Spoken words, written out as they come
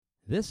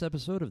This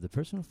episode of the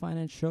Personal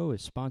Finance Show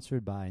is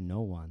sponsored by no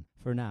one,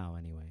 for now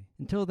anyway.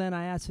 Until then,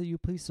 I ask that you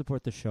please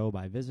support the show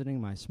by visiting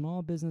my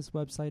small business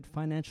website,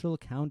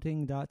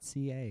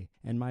 financialaccounting.ca,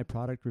 and my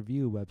product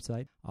review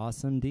website,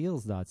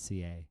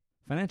 awesomedeals.ca.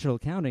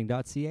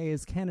 Financialaccounting.ca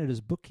is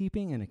Canada's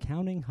bookkeeping and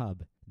accounting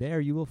hub.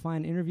 There you will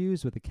find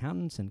interviews with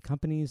accountants and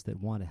companies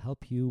that want to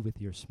help you with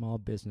your small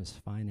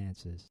business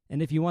finances. And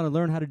if you want to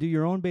learn how to do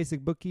your own basic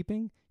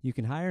bookkeeping, you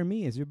can hire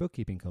me as your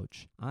bookkeeping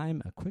coach.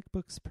 I'm a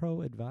QuickBooks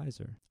Pro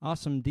advisor.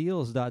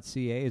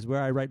 AwesomeDeals.ca is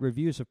where I write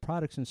reviews of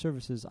products and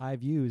services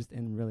I've used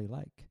and really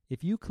like.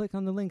 If you click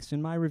on the links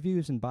in my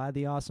reviews and buy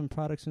the awesome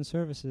products and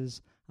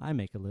services, I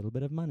make a little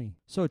bit of money.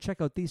 So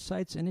check out these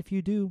sites, and if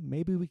you do,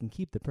 maybe we can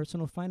keep the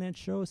Personal Finance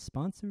Show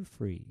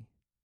sponsor-free.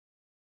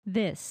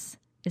 This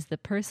is the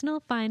Personal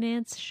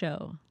Finance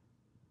Show.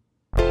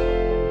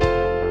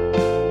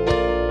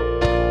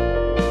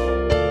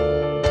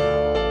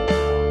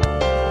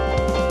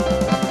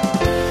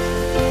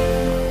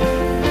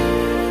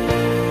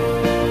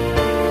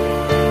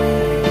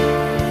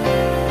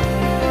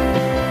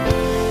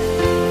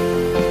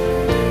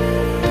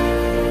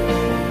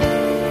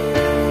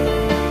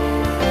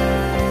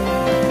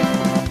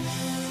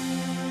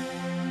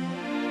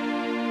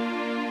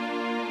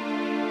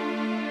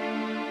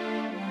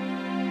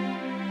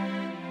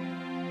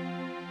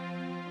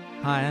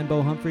 Hi, I'm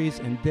Bo Humphreys,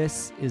 and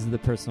this is the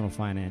Personal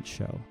Finance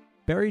Show.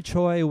 Barry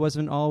Choi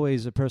wasn't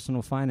always a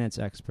personal finance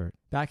expert.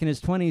 Back in his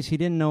 20s, he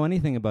didn't know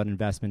anything about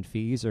investment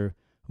fees or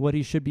what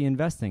he should be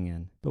investing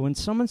in. But when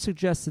someone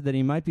suggested that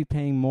he might be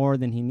paying more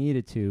than he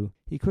needed to,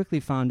 he quickly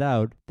found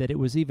out that it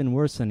was even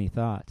worse than he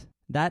thought.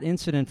 That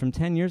incident from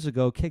 10 years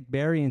ago kicked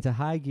Barry into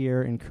high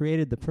gear and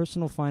created the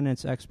personal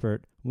finance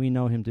expert we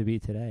know him to be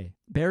today.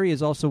 Barry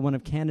is also one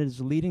of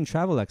Canada's leading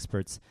travel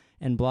experts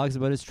and blogs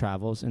about his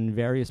travels and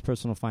various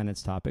personal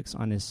finance topics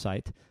on his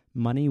site,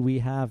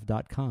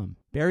 moneywehave.com.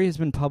 Barry has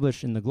been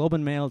published in the Globe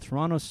and Mail,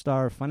 Toronto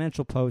Star,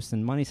 Financial Post,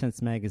 and Money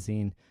Sense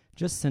magazine,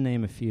 just to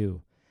name a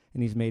few,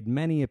 and he's made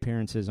many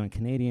appearances on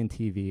Canadian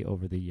TV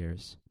over the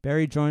years.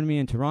 Barry joined me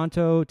in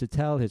Toronto to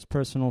tell his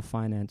personal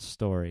finance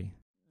story.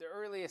 The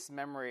earliest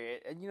memory,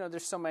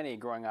 there's so many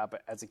growing up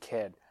as a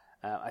kid.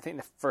 I think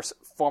the first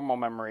formal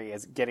memory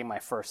is getting my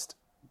first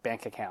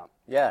bank account.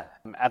 Yeah.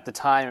 At the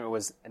time, it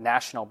was a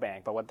national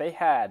bank, but what they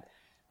had,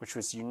 which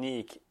was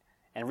unique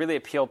and really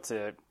appealed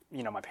to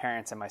my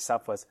parents and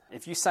myself, was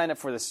if you signed up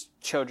for this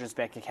children's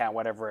bank account,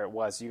 whatever it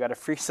was, you got a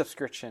free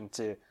subscription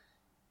to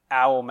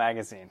Owl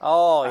magazine.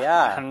 Oh,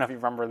 yeah. I don't know if you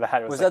remember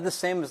that. Was that the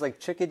same as like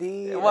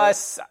Chickadee? It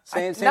was.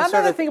 Same now sort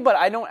that I of think about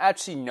it, I don't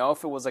actually know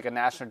if it was like a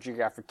National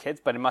Geographic Kids,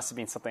 but it must have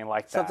been something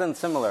like that. Something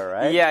similar,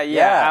 right?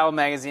 Yeah. Owl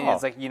magazine.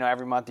 It's like,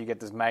 every month you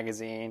get this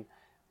magazine.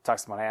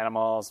 Talks about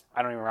animals.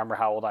 I don't even remember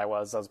how old I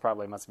was. Must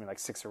have been like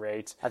 6 or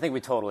 8. I think we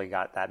totally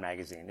got that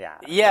magazine, yeah.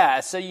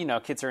 Yeah, so,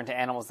 kids are into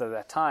animals at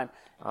that time.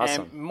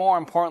 Awesome. And more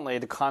importantly,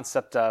 the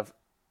concept of,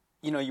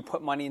 you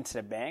put money into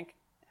the bank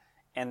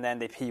and then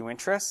they pay you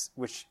interest,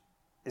 which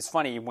is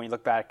funny when you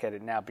look back at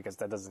it now because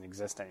that doesn't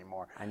exist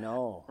anymore. I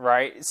know.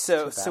 Right?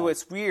 So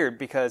it's weird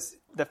because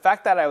the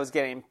fact that I was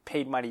getting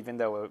paid money, even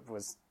though it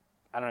was,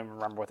 I don't even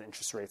remember what the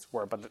interest rates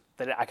were, but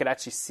that I could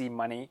actually see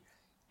money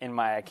in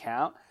my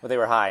account. Well, they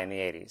were high in the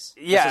 80s.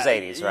 Yeah. This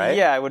is 80s, right?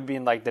 Yeah, it would be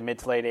in like the mid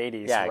to late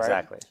 80s, Yeah, right?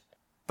 exactly.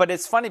 But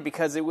it's funny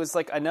because it was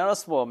like a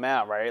noticeable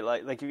amount, right?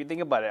 Like if you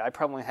think about it, I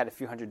probably only had a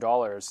few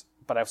 $100s,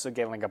 but I was still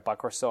getting like $1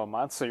 or so a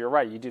month. So you're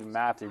right, you do the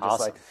math. You're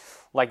just Awesome.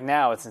 like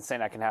now it's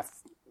insane. I can have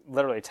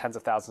literally tens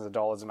of thousands of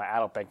dollars in my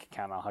adult bank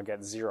account and I'll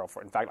get zero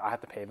for it. In fact, I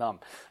have to pay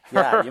them.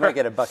 Yeah, you might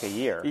get $1 a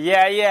year.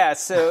 Yeah.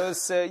 So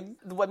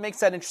what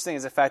makes that interesting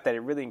is the fact that it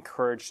really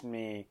encouraged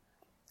me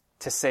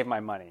to save my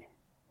money.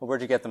 Well,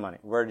 where'd you get the money?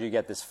 Where did you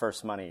get this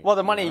first money? Well,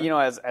 the money,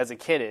 as a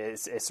kid,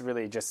 it's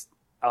really just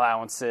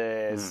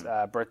allowances,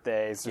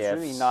 birthdays. There's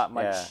really not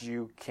much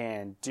you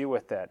can do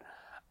with it.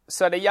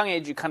 So at a young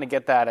age, you kind of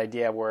get that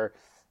idea where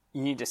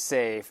you need to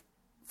save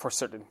for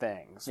certain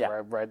things,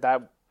 right?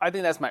 I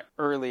think that's my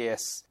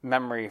earliest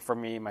memory for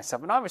me,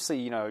 myself. And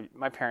obviously,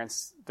 my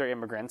parents, they're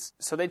immigrants,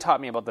 so they taught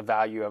me about the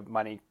value of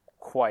money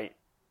quite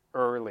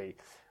early.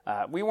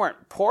 We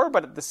weren't poor,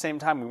 but at the same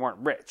time, we weren't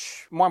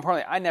rich. More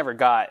importantly, I never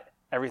got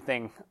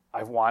everything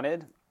I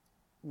wanted,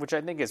 which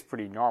I think is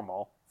pretty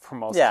normal for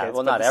most kids. Yeah,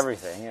 well, not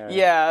everything.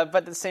 Yeah, but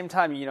at the same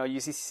time, you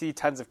see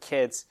tons of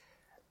kids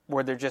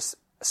where they're just,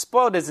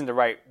 spoiled isn't the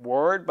right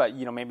word, but,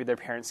 maybe their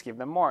parents give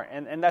them more.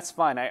 And that's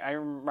fine. I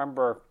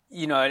remember,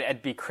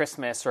 it'd be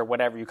Christmas or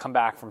whatever, you come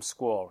back from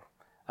school.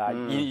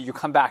 You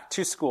come back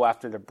to school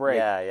after the break.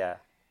 Yeah.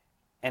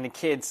 And the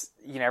kids,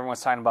 everyone's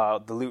talking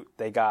about the loot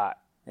they got.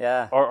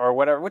 Yeah. Or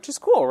whatever, which is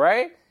cool,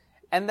 right?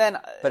 And then...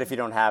 But if you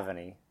don't have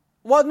any...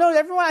 Well, no,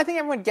 I think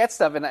everyone gets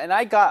stuff, and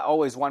I got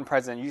always one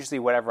present, usually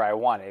whatever I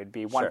wanted. It would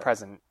be one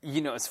present.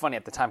 It's funny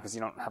at the time because you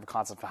don't have a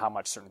concept of how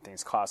much certain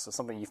things cost. So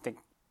something you think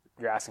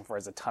you're asking for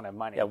is a ton of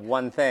money. Yeah,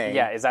 one thing.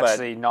 Yeah, it's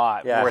actually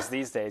not. Yeah. Whereas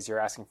these days, you're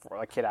asking for,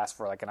 a kid asks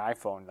for like an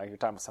iPhone, like you're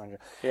talking about someone.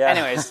 Yeah.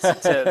 Anyways, to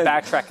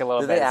backtrack a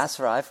little Do bit. they ask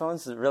for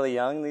iPhones really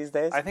young these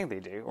days? I think they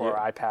do, or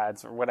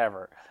iPads, or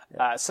whatever.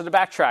 Yeah. So to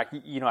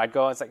backtrack, I'd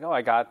go, it's like, oh,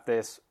 I got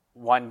this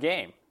one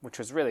game, which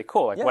was really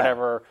cool. Like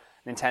whatever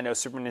Nintendo,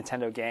 Super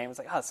Nintendo game. It's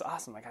like, oh, it's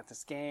awesome. I got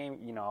this game.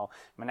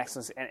 My next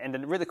one's... And the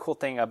really cool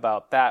thing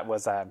about that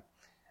was...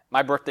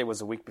 my birthday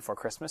was a week before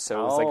Christmas, so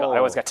it was like I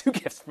always got 2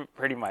 gifts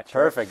pretty much.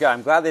 Perfect. Good.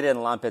 I'm glad they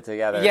didn't lump it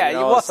together.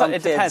 Yeah, some it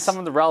kids... depends. Some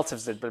of the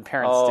relatives did, but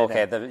parents didn't.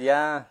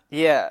 Okay.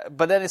 Yeah,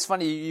 but then it's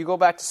funny. You go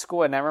back to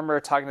school, and I remember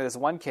talking to this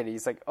one kid.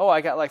 He's like, oh,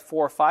 I got like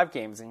 4 or 5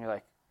 games. And you're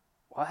like,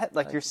 what?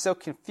 Like, you're so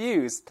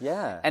confused.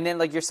 Yeah. And then,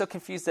 like, you're so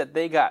confused that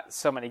they got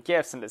so many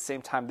gifts, and at the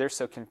same time, they're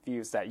so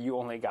confused that you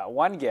only got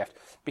 1 gift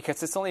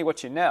because it's only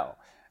what you know.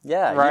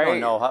 Yeah, right?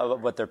 You don't know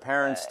what their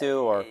parents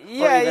do or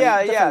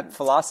different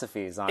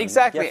philosophies on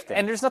exactly. gifting.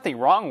 And there's nothing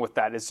wrong with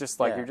that. It's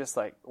just like you're just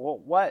like, well,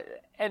 what?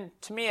 And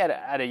to me,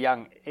 at a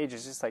young age,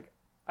 it's just like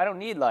I don't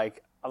need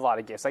like a lot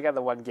of gifts. I got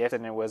the 1 gift,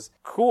 and it was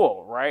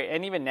cool, right?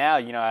 And even now,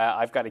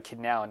 I've got a kid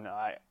now, and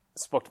I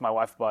spoke to my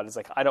wife about it. It's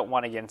like I don't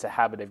want to get into the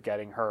habit of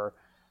getting her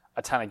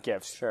a ton of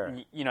gifts. Sure.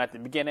 At the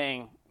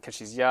beginning, because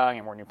she's young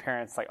and we're new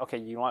parents, like, okay,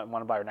 you want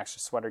to buy her an extra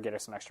sweater, get her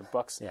some extra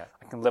books. Yeah.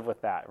 I can live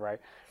with that, right?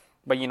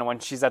 But, when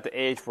she's at the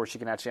age where she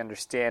can actually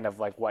understand of,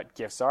 like, what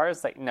gifts are,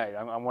 it's like, no,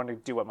 I want to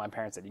do what my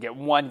parents did. You get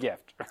 1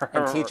 gift.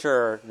 And teach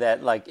her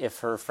that, like, if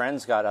her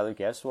friends got other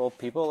gifts, well,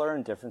 people are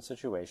in different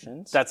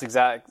situations. That's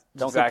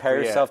Don't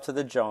compare yourself to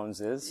the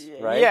Joneses,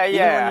 right? Yeah,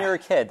 Even when you're a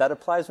kid. That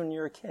applies when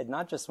you're a kid,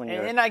 not just when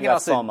you're And I can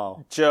also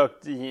FOMO.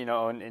 joke,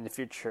 in the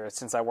future,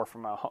 since I work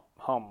from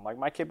home, like,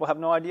 my kid will have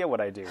no idea what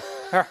I do.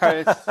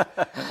 Right?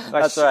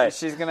 That's right.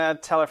 She's going to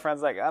tell her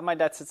friends, like, my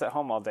dad sits at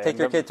home all day. Take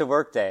your kid to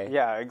work day.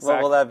 Yeah, exactly.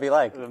 What will that be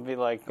like? It'll be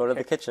like... Go to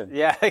the kitchen.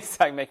 Yeah,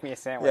 exactly. Make me a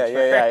sandwich.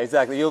 Yeah,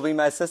 exactly. You'll be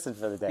my assistant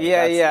for the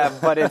day. Yeah.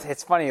 But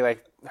it's funny,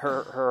 like,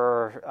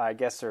 her, I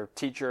guess her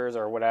teachers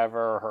or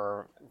whatever,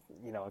 her,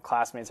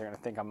 classmates are going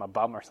to think I'm a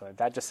bum or something.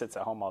 That just sits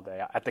at home all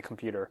day at the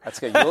computer. That's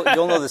good.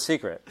 You'll know the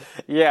secret.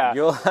 Yeah.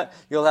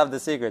 You'll have the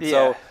secret.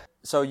 Yeah.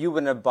 So you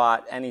wouldn't have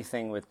bought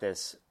anything with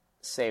this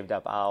saved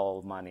up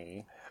owl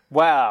money.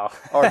 Wow.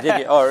 Or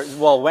did you? Or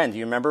well, when do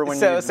you remember when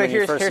you first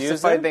here's used the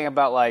funny thing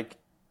about like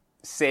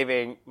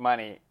saving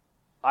money.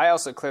 I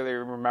also clearly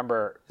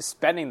remember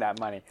spending that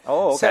money.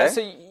 Oh, okay.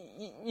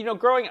 So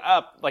growing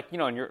up, like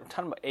and you're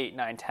talking about 8,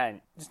 9,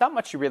 10. There's not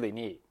much you really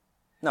need.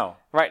 No.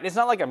 Right. It's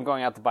not like I'm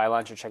going out to buy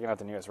lunch or checking out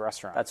the newest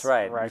restaurants. That's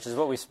right. Which is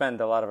what we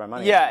spend a lot of our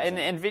money. Yeah, on,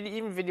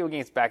 even video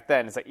games back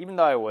then, it's like even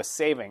though I was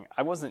saving,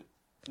 I wasn't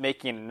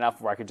making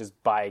enough where I could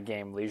just buy a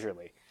game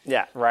leisurely.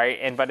 Yeah. Right.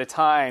 And by the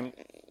time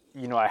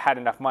I had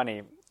enough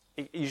money,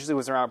 it usually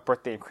was around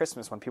birthday and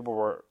Christmas when people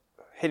were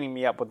hitting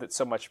me up with it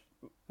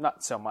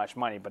not so much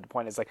money, but the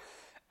point is like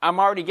I'm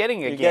already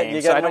getting a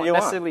game, so I don't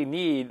necessarily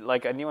need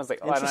like a new one's like,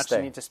 oh, I don't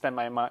actually need to spend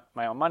my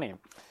own money.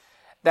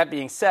 That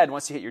being said,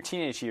 once you hit your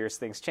teenage years,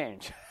 things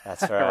change.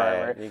 That's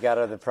right. You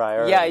got the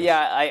priorities.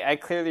 Yeah. I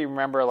clearly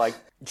remember like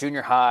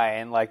junior high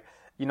and like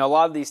a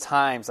lot of these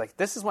times like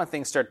this is when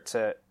things start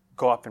to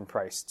go up in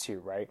price too,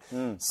 right?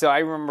 So I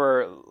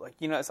remember like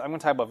so I'm going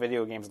to talk about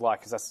video games a lot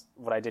because that's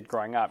what I did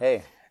growing up.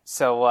 Hey.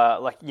 So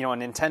like a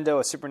Nintendo,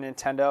 a Super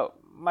Nintendo,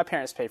 my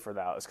parents paid for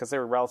those because they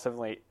were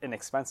relatively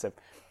inexpensive.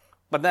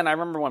 But then I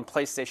remember when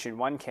PlayStation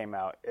 1 came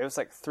out, it was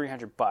like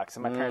 $300,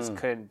 and my parents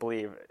couldn't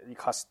believe it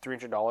cost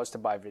 $300 to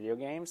buy video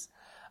games,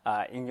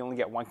 and you only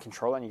get 1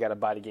 controller, and you got to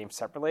buy the game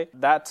separately.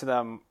 That to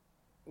them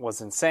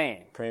was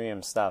insane.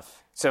 Premium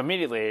stuff. So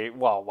immediately,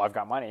 well, I've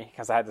got money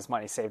because I had this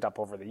money saved up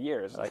over the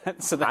years. Like,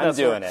 so I'm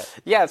doing it.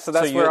 Yeah, so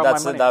that's where all my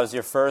money. That was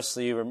your first.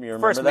 So you remember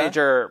first that?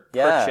 Major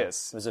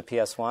purchase. Was it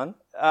PS1?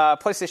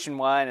 PlayStation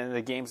 1 and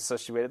the games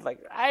associated.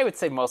 Like I would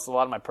say, a lot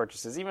of my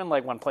purchases, even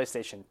like when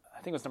PlayStation.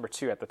 I think it was number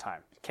 2 at the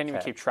time. Can't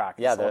even keep track.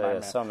 Yeah, there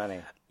are so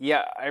many.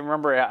 Yeah, I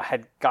remember I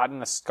had gotten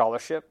a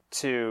scholarship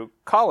to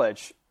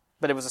college,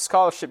 but it was a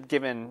scholarship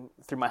given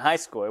through my high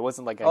school. It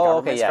wasn't like a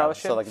government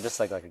scholarship. So like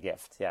just like a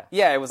gift. Yeah.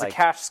 Yeah, it was a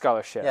cash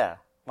scholarship. Yeah.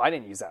 Well, I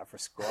didn't use that for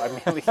school. I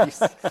mainly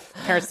used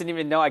parents didn't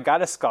even know I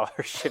got a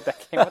scholarship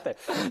that came with it.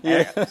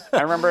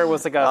 I remember it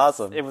was like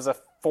it was a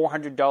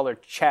 $400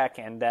 check,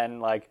 and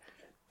then like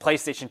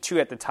PlayStation 2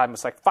 at the time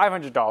was like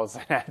 $500,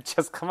 and I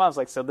just come out. I was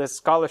like, so this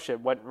scholarship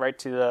went right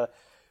to the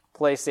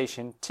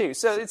PlayStation 2.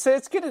 So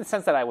it's good in the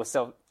sense that I was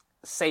still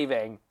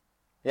saving.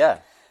 Yeah.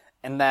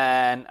 And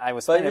then I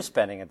was you're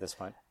spending at this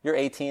point. You're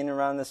 18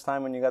 around this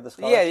time when you got the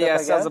scholarship, Yeah,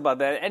 sounds about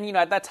that. And,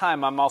 at that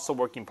time, I'm also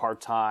working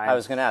part-time. I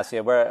was going to ask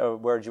you,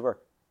 where did you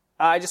work?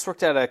 I just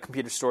worked at a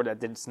computer store that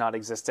does not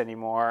exist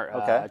anymore.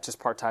 Okay. Just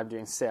part-time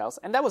doing sales.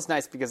 And that was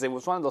nice because it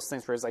was one of those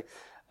things where it's like,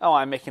 oh,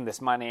 I'm making this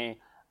money.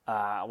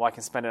 Well, I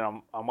can spend it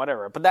on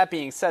whatever. But that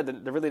being said,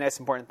 the really nice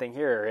important thing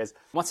here is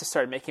once I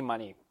started making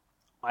money,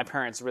 my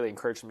parents really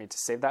encouraged me to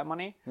save that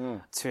money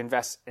to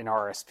invest in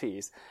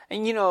RSPs.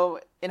 And,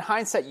 in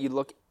hindsight, you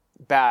look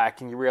back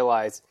and you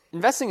realize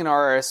investing in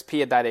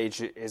RSP at that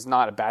age is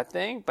not a bad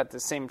thing, but at the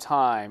same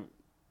time,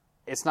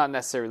 it's not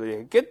necessarily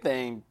a good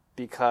thing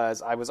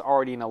because I was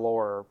already in a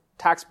lower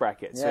tax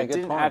bracket. So it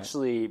didn't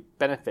actually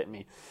benefit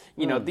me.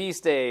 You know,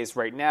 these days,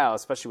 right now,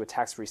 especially with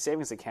tax-free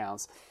savings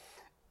accounts,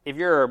 if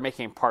you're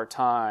making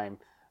part-time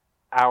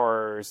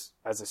hours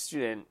as a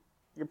student,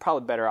 you're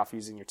probably better off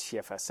using your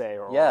TFSA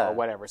or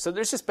whatever. So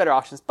there's just better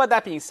options. But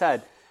that being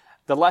said,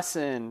 the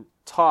lesson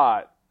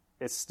taught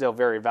is still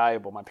very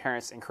valuable. My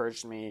parents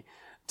encouraged me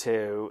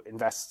to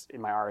invest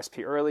in my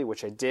RSP early,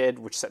 which I did,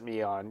 which set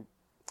me on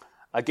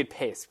a good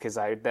pace because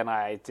I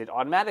did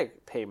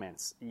automatic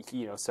payments,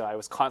 you know, so I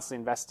was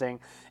constantly investing,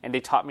 and they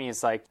taught me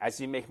it's like,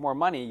 as you make more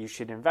money, you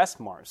should invest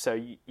more. So,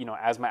 you know,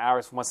 as my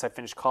hours, once I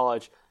finished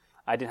college,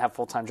 I didn't have a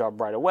full-time job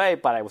right away,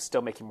 but I was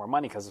still making more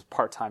money because it was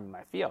part-time in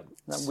my field.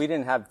 No, we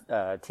didn't have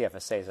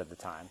TFSAs at the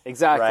time.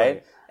 Exactly.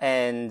 Right?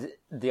 And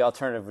the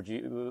alternative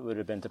would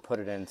have been to put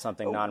it in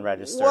something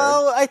non-registered.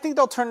 Well, I think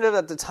the alternative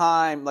at the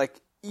time, like,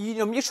 you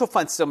know, mutual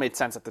funds still made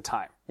sense at the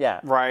time.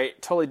 Yeah.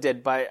 Right? Totally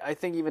did. But I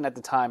think even at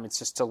the time, it's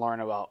just to learn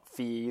about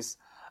fees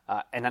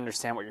and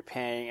understand what you're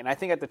paying. And I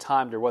think at the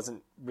time, there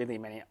wasn't really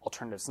many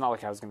alternatives. It's not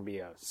like I was going to be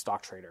a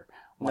stock trader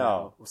when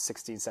I was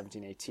 16,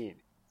 17, 18.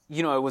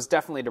 You know, it was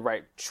definitely the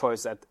right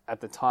choice at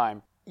the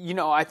time. You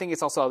know, I think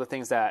it's also other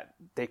things that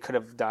they could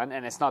have done,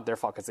 and it's not their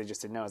fault because they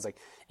just didn't know. It's like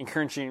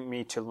encouraging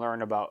me to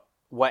learn about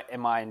what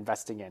am I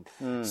investing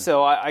in.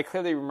 So I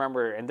clearly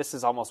remember, and this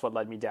is almost what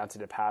led me down to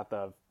the path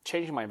of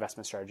changing my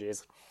investment strategy,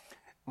 is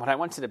when I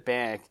went to the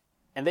bank,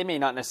 and they may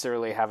not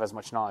necessarily have as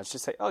much knowledge,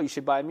 just say, oh, you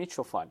should buy a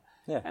mutual fund.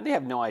 Yeah. And they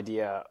have no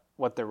idea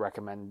what they're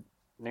recommending.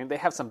 They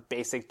have some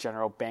basic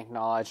general bank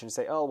knowledge and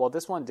say, oh, well,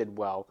 this one did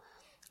well.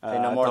 They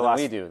know more than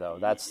we do, though.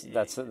 That's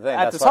the thing.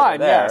 At That's the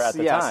time, yes. At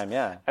the time,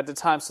 yeah. At the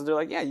time, so they're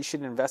like, yeah, you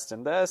should invest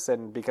in this,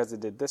 and because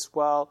it did this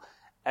well,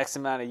 X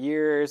amount of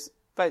years.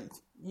 But,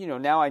 you know,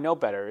 now I know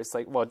better. It's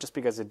like, well, just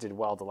because it did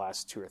well the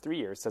last 2 or 3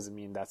 years doesn't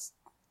mean that's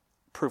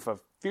proof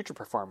of future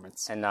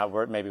performance. And not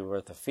maybe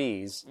worth the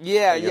fees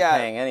you're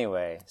paying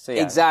anyway. So,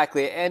 yeah.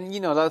 Exactly. And,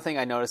 you know, the other thing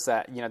I noticed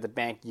that, you know, the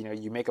bank, you know,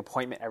 you make an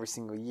appointment every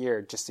single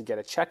year just to get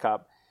a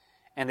checkup.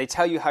 And they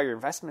tell you how your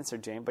investments are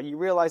doing, but you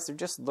realize they're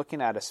just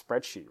looking at a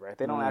spreadsheet, right?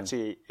 They don't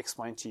actually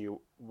explain to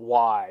you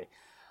why.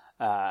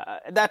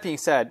 That being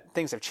said,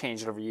 things have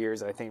changed over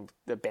years. I think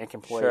the bank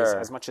employees,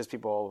 as much as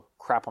people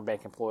crap on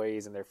bank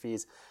employees and their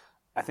fees,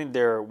 I think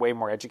they're way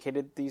more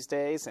educated these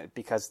days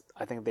because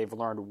I think they've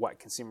learned what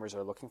consumers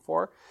are looking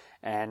for.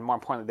 And more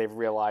importantly, they've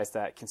realized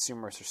that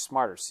consumers are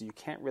smarter, so you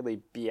can't really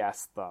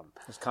BS them.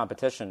 There's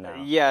competition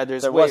now. Yeah,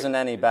 there wasn't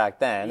any back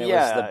then. It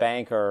was the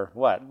bank or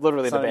what?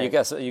 Literally the bank. You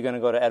guess you're going to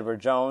go to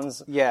Edward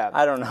Jones? Yeah.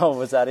 I don't know.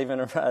 Was that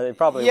even around? It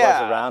probably was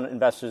around.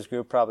 Investors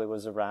Group probably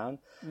was around.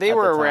 They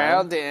were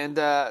around,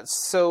 and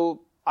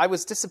so I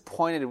was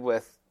disappointed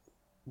with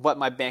what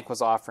my bank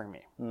was offering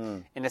me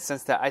in the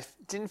sense that I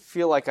didn't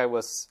feel like I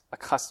was a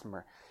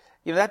customer.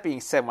 You know, that being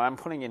said, when I'm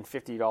putting in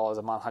 $50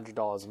 a month,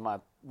 $100 a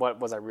month, what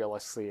was I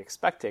realistically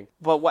expecting?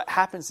 But what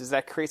happens is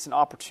that creates an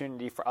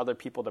opportunity for other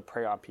people to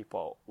prey on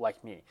people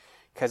like me.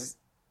 Because,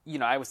 you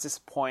know, I was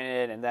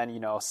disappointed, and then, you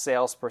know, a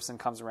salesperson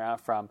comes around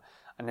from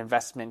an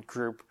investment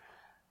group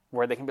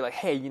where they can be like,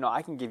 hey, you know,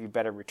 I can give you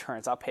better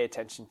returns. I'll pay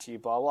attention to you,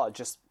 blah, blah.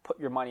 Just put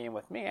your money in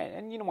with me.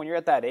 And you know, when you're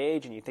at that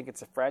age and you think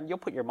it's a friend, you'll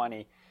put your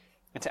money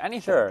into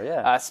anything. Sure,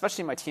 yeah.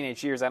 Especially in my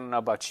teenage years. I don't know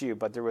about you,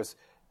 but there was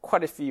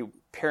quite a few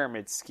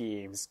pyramid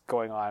schemes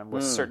going on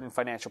with certain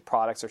financial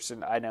products or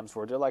certain items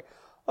where they're like,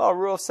 oh,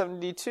 rule of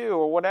 72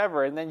 or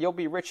whatever, and then you'll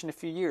be rich in a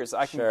few years.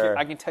 I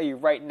can tell you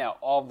right now,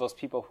 all of those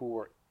people who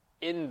were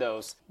in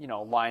those, you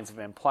know, lines of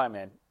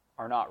employment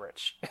are not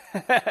rich.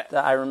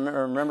 I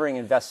remembering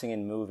investing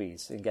in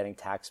movies and getting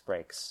tax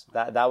breaks.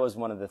 That was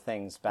one of the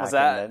things back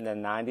in the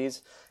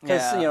 90s.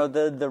 Because, you know,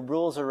 the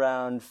rules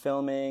around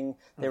filming,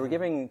 they were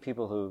giving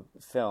people who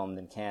filmed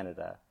in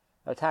Canada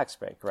a tax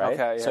break, right?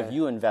 Okay, yeah. So if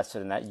you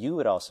invested in that, you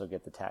would also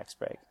get the tax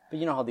break. But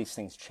you know how these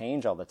things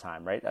change all the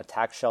time, right? A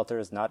tax shelter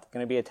is not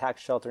going to be a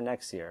tax shelter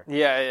next year.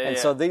 And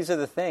so these are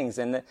the things,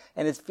 and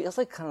it feels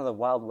like kind of the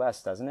Wild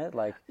West, doesn't it?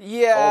 Like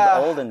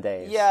olden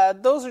days. Yeah,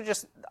 those are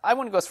just, I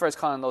wouldn't go as far as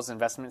calling those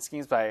investment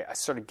schemes, but I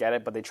sort of get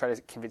it. But they try to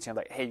convince you,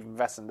 like, hey,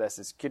 invest in this,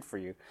 it's good for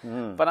you.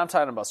 But I'm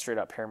talking about straight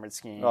up pyramid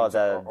schemes. Oh,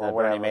 the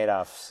Bernie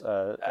Madoffs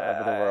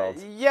of the world.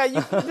 Yeah,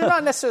 they're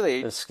not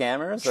necessarily the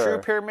scammers. True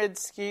pyramid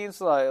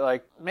schemes.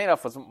 Like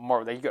Madoff was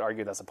more. You could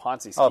argue that's a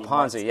Ponzi scheme. Oh,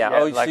 Ponzi, yeah.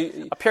 Like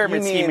a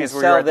pyramid scheme is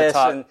where sell you're at the this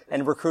top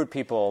and recruit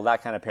people.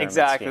 That kind of pyramid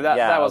exactly. scheme.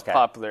 That was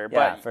popular.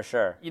 Yeah, but for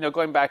sure. You know,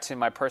 going back to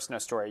my personal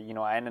story, you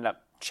know, I ended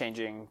up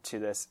changing to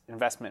this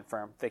investment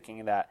firm,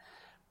 thinking that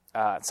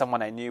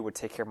someone I knew would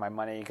take care of my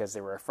money because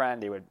they were a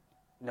friend. They would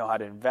know how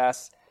to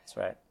invest. That's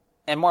right.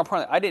 And more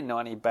importantly, I didn't know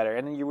any better.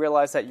 And then you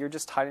realize that you're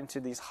just tied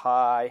into these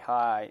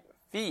high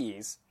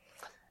fees.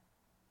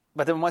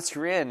 But then once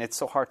you're in, it's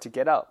so hard to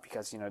get out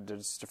because, you know,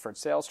 there's deferred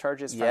sales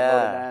charges,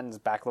 front-loaded ends,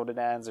 back-loaded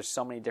ends. There's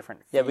so many different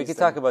fees. Yeah, we could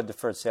talk about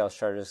deferred sales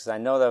charges because I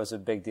know that was a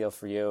big deal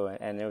for you,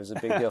 and it was a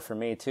big deal for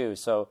me too.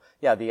 So,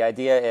 yeah, the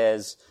idea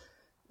is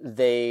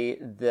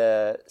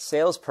the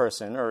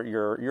salesperson or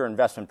your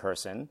investment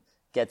person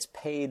gets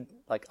paid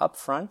like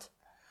upfront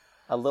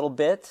a little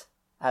bit,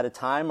 at a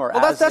time, or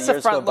well, as the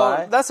years go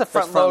by? That's a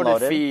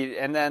front-loaded fee,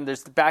 and then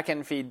there's the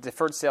back-end fee.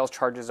 Deferred sales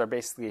charges are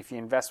basically if you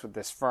invest with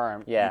this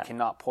firm, you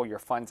cannot pull your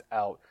funds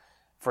out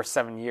for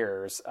 7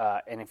 years,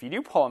 and if you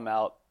do pull them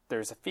out,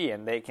 there's a fee,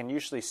 and they can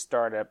usually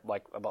start at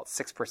like about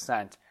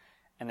 6%,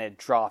 and it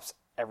drops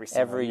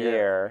every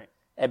year.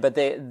 But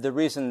the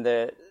reason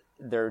that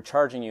they're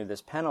charging you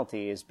this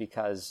penalty is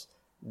because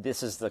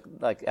this is the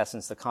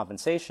essence the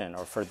compensation,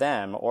 or for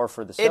them or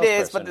for the salesperson.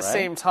 It is, but at the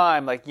same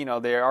time,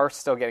 they are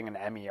still getting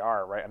an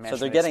MER, right? So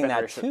they're getting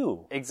that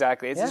too.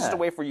 Exactly. It's just a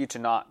way for you to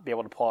not be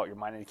able to pull out your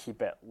money and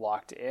keep it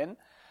locked in.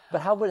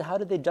 But how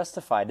did they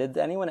justify? Has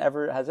anyone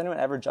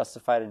ever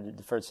justified a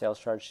deferred sales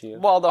charge to you?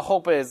 Well, the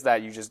hope is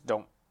that you just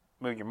don't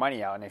move your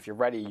money out, and if you're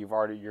ready,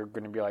 you're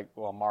going to be like,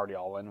 well, I'm already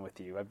all in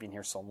with you. I've been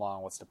here so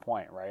long. What's the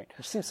point, right?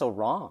 It seems so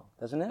wrong,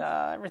 doesn't it?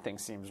 Everything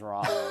seems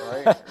wrong,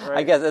 right?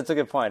 I guess that's a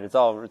good point. It's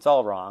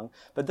all wrong.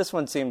 But this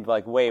one seemed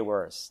like way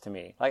worse to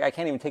me. Like I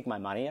can't even take my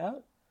money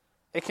out.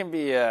 It can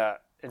be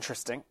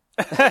interesting.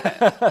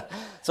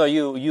 So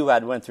you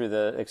had went through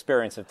the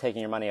experience of taking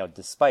your money out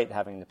despite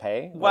having to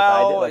pay.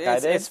 Well, I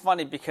did. It's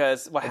funny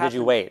because did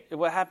you wait?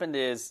 What happened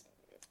is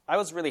I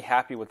was really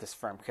happy with this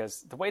firm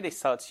because the way they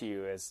sell it to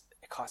you is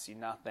it costs you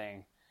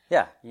nothing.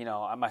 Yeah.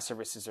 My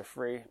services are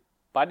free.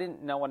 But I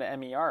didn't know what an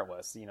MER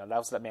was. That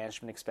was that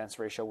management expense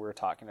ratio we were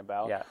talking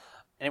about. Yeah.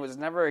 And it was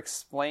never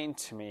explained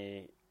to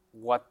me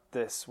what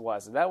this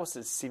was. And that was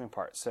the deceiving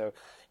part. So,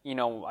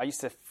 I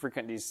used to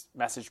frequent these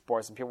message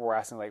boards and people were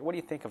asking, like, what do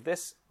you think of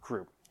this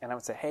group? And I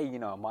would say, hey,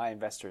 my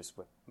investors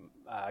with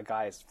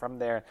guys from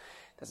there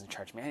doesn't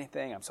charge me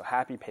anything. I'm so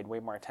happy, paid way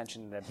more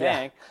attention than the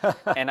bank.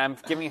 And I'm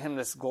giving him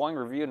this glowing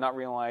review, not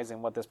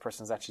realizing what this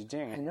person's actually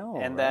doing. I know.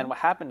 And then what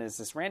happened is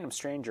this random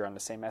stranger on the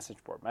same message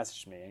board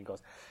messaged me and he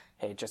goes,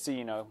 hey, just so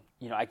you know,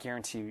 I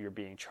guarantee you're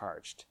being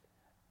charged.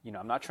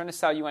 I'm not trying to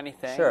sell you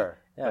anything. Sure.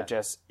 Yeah. But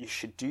just, you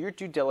should do your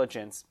due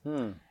diligence.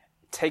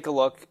 Take a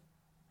look.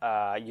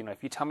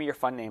 If you tell me your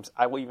fund names,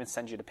 I will even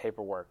send you the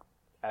paperwork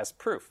as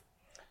proof.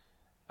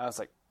 I was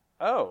like,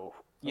 oh,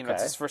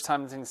 it's the first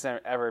time things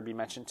ever be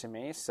mentioned to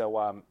me. So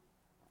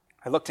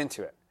I looked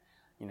into it.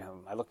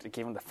 I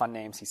gave him the fund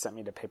names. He sent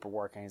me the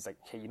paperwork, and he's like,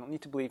 hey, you don't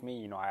need to believe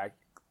me. I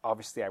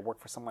work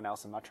for someone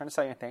else. I'm not trying to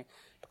sell you anything.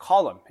 But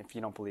call them if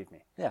you don't believe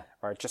me. Yeah.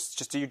 All right,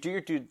 just do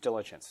your due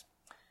diligence.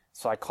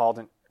 So I called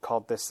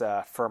this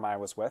firm I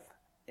was with.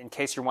 In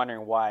case you're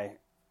wondering why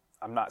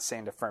I'm not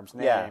saying the firm's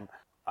name,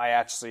 I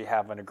actually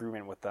have an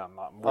agreement with them,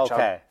 which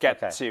I'll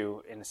get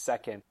to in a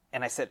second.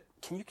 And I said,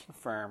 can you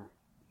confirm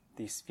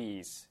these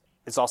fees?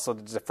 It's also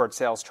the deferred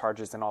sales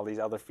charges and all these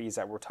other fees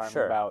that we're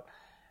talking about.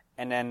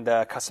 And then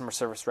the customer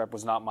service rep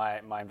was not my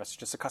investor,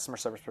 just a customer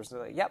service person.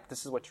 Like, yep,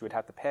 this is what you would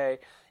have to pay.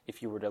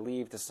 If you were to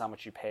leave, this is how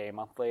much you pay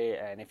monthly.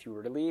 And if you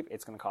were to leave,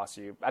 it's going to cost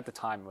you, at the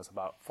time, it was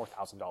about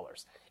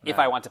 $4,000. If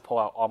I want to pull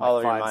out all my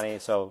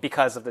funds your money,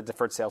 because of the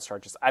deferred sales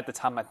charges. At the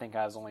time, I think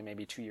I was only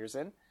maybe 2 years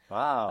in.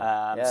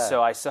 Wow.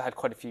 So I still had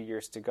quite a few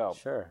years to go.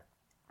 Sure.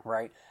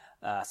 Right?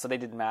 So they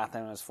did math,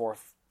 and it was $4,000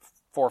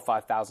 or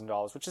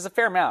 $5,000, which is a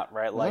fair amount,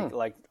 right?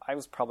 Like I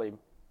was probably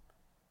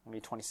maybe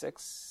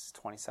 26,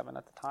 27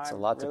 at the time. It's a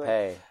lot to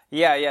pay.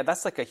 Yeah,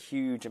 that's like a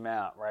huge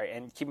amount, right?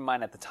 And keep in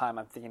mind, at the time,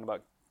 I'm thinking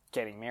about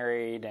getting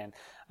married, and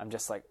I'm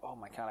just like, oh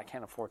my God, I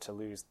can't afford to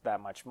lose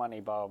that much money,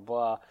 blah,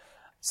 blah, blah.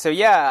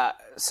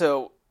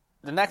 So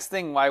the next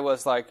thing I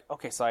was like,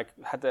 okay, so I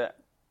had to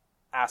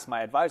ask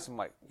my advisor, I'm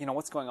like,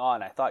 what's going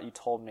on? I thought you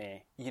told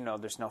me,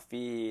 there's no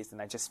fees,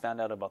 and I just found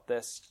out about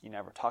this. You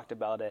never talked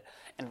about it.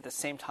 And at the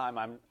same time,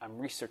 I'm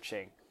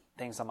researching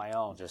things on my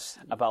own, just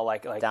about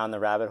like down the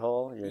rabbit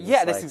hole.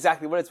 That's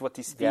exactly what it is. What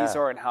these fees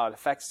are and how it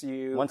affects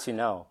you. Once you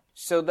know.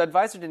 So the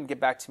advisor didn't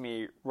get back to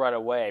me right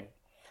away,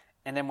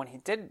 and then when he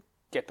did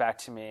get back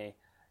to me,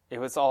 it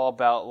was all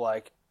about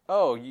like,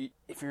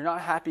 if you're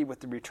not happy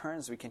with the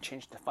returns, we can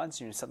change the funds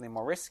into something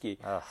more risky.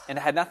 Ugh. And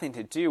it had nothing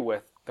to do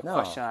with the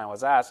question I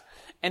was asked.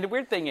 And the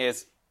weird thing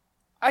is,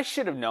 I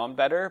should have known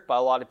better, but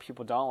a lot of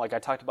people don't. Like I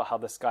talked about how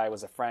this guy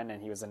was a friend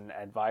and he was an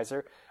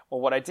advisor.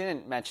 Well, what I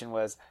didn't mention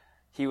was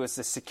he was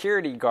the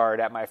security guard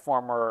at my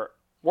former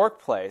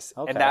workplace,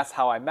 and that's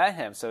how I met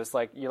him. So it's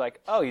like, you're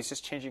like, oh, he's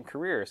just changing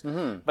careers.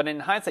 Mm-hmm. But in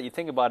hindsight, you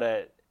think about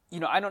it,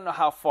 I don't know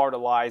how far the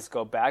lies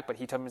go back, but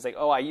he told me, he's like,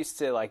 oh, I used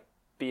to like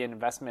be an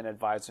investment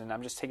advisor, and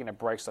I'm just taking a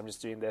break, so I'm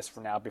just doing this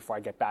for now before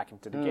I get back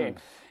into the game.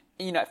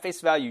 At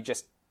face value, you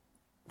just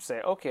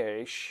say,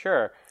 okay,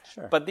 sure.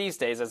 But these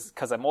days,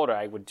 because I'm older,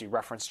 I would do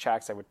reference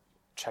checks. I would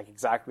check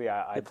exactly.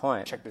 I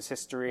check this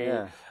history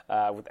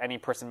with any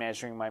person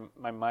managing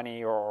my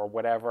money or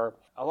whatever.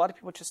 A lot of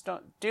people just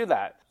don't do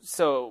that.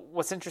 So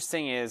what's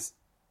interesting is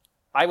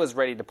I was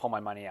ready to pull my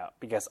money out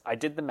because I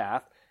did the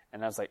math,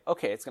 and I was like,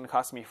 okay, it's going to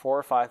cost me $4,000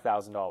 or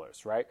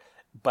 $5,000, right?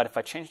 But if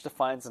I change the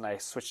funds and I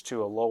switch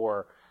to a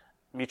lower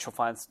mutual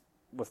funds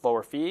with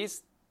lower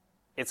fees,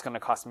 it's going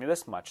to cost me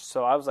this much.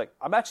 So I was like,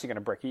 I'm actually going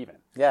to break even.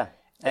 Yeah.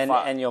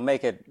 And you'll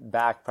make it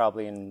back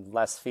probably in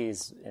less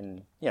fees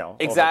in,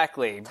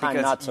 exactly, time,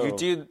 because you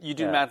do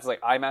the math. It's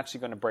like, I'm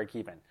actually going to break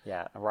even.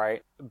 Yeah.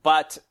 Right.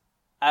 But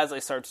as I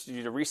started to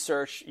do the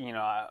research,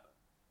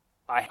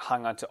 I I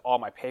hung on to all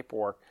my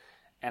paperwork,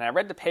 and I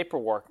read the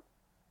paperwork,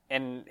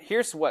 and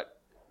here's what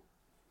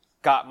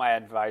got my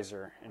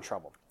advisor in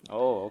trouble.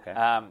 Oh,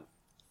 okay.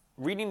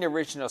 Reading the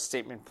original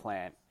statement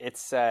plan, it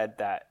said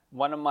that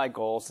one of my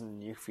goals in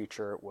the near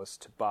future was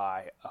to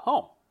buy a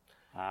home.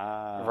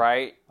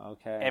 Right?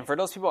 Okay. And for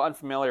those people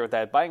unfamiliar with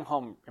that, buying a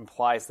home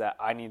implies that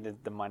I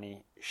needed the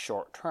money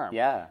short term.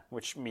 Yeah.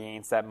 Which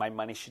means that my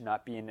money should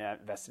not be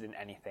invested in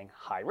anything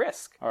high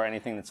risk. Or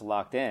anything that's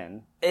locked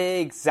in.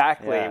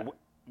 Exactly. Yeah.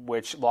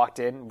 Which locked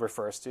in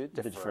refers to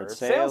deferred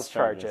sales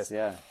charges.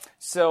 Yeah.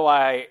 So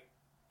I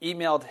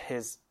emailed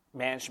his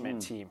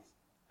management team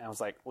and I was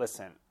like,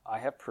 listen, I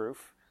have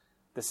proof.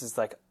 This is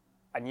like,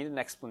 I need an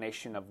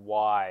explanation of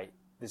why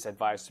this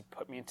advisor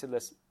put me into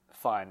this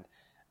fund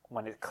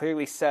when it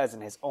clearly says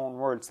in his own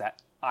words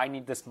that I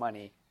need this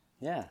money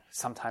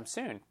sometime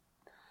soon.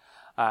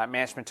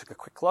 Management took a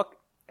quick look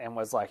and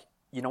was like,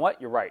 you know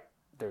what? You're right.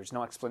 There's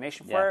no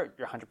explanation for it.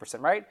 You're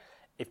 100% right.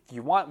 If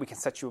you want, we can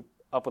set you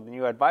up with a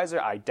new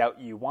advisor. I doubt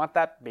you want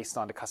that based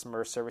on the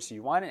customer service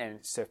you want. And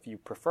so if you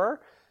prefer,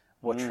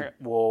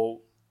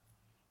 we'll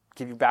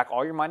give you back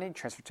all your money,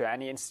 transfer to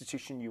any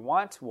institution you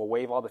want. We'll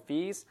waive all the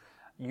fees.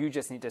 You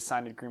just need to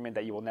sign an agreement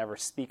that you will never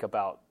speak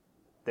about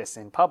this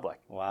in public.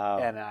 Wow.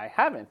 And I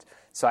haven't.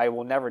 So I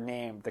will never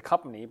name the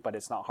company, but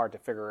it's not hard to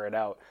figure it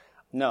out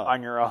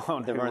on your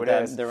own. There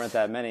weren't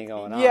that many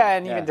going on. Yeah,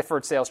 and even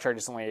deferred sales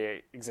charges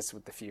only exist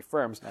with a few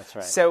firms. That's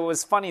right. So it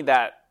was funny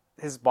that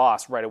his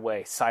boss right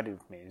away sided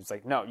with me. He was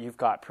like, no, you've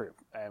got proof.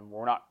 And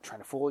we're not trying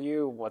to fool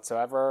you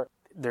whatsoever.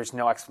 There's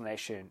no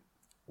explanation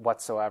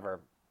whatsoever.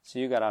 So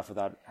you got off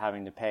without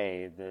having to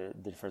pay the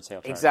deferred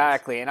sales charges.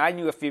 Exactly. And I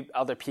knew a few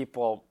other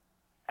people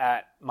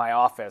at my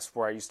office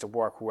where I used to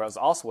work who was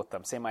also with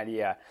them, same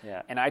idea.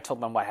 Yeah. And I told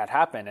them what had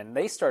happened, and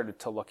they started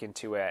to look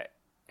into it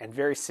in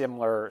very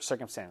similar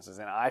circumstances.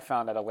 And I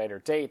found at a later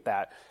date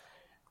that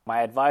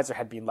my advisor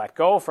had been let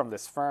go from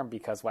this firm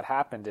because what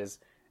happened is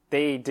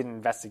they did an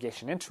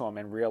investigation into him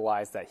and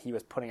realized that he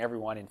was putting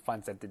everyone in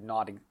funds that did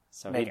not make any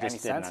sense. So he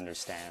just didn't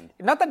understand.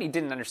 Not that he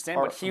didn't understand,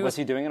 but was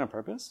he doing it on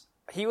purpose?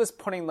 He was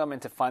putting them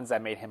into funds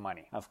that made him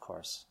money. Of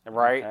course.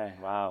 Right? Okay.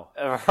 Wow.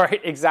 Right,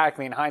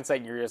 exactly. In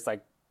hindsight, you're just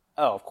like,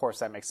 oh, of course,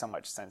 that makes so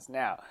much sense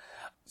now.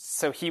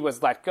 So he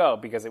was let go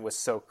because it was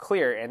so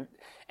clear.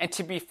 And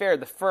to be fair,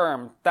 the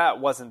firm, that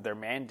wasn't their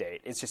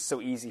mandate. It's just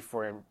so easy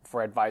for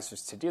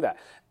advisors to do that.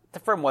 The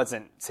firm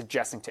wasn't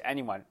suggesting to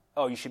anyone,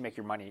 oh, you should make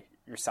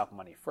yourself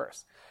money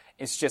first.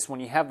 It's just when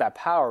you have that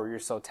power, you're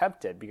so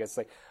tempted because it's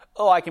like,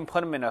 oh, I can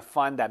put them in a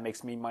fund that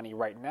makes me money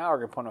right now, or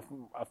I can put them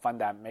in a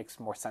fund that makes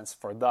more sense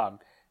for them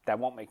that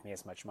won't make me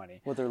as much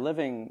money. Well, they're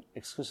living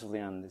exclusively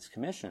on these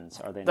commissions,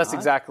 are they not? That's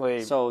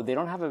exactly. So they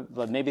don't have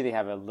but maybe they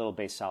have a little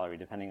base salary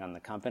depending on the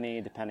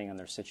company, depending on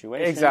their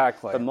situation.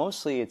 Exactly. But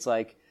mostly it's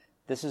like,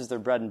 this is their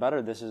bread and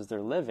butter, this is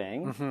their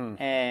living,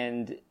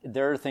 and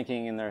they're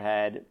thinking in their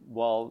head,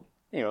 well,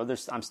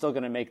 I'm still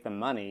going to make them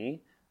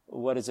money.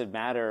 What does it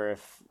matter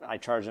if I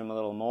charge them a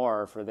little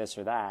more for this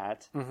or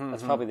that?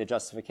 That's probably the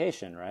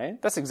justification,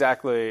 right? That's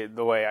exactly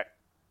the way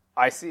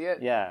I see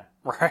it. Yeah.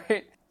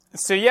 Right?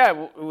 So, yeah,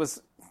 it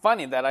was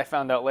funny that I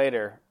found out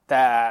later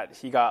that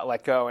he got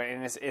let go.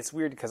 And it's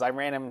weird because I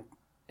ran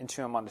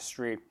into him on the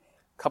street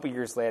a couple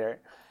years later.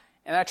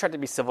 And I tried to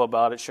be civil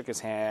about it, shook his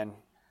hand,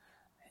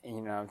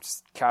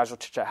 just casual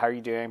chit-chat, how are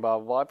you doing, blah,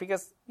 blah, blah.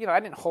 Because, I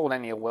didn't hold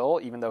any ill will,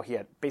 even though he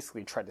had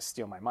basically tried to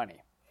steal my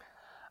money.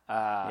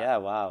 Yeah,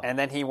 wow. And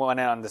then he went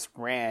on this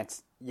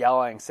rant,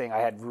 yelling, saying I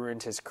had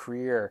ruined his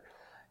career,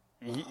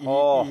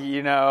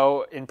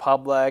 in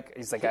public.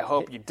 He's like, I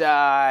hope you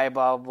die,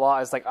 blah, blah, blah.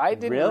 It's like, I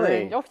didn't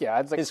really. Oh, yeah.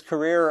 It's like, his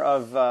career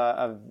of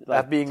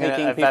being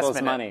taking an people's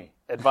money.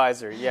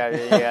 Advisor.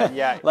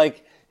 Yeah.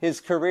 Like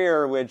his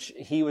career, which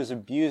he was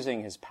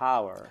abusing his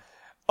power.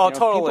 Oh,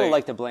 totally. People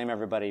like to blame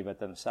everybody but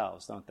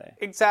themselves, don't they?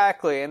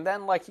 Exactly. And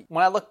then,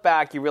 when I look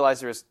back, you realize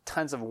there's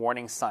tons of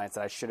warning signs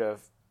that I should have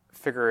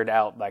figured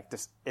out,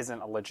 this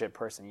isn't a legit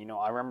person.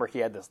 I remember he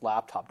had this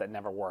laptop that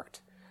never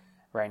worked,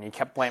 right? And he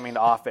kept blaming the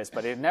office,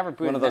 but it never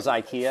booted. One of those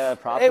IKEA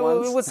prop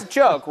ones? It was a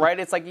joke, right?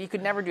 It's like you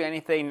could never do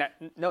anything.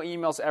 No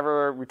emails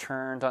ever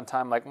returned on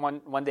time. Like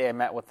one day I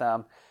met with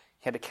him.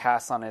 He had a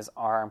cast on his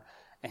arm,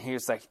 and he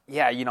was like,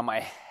 yeah,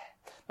 my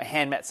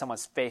hand met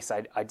someone's face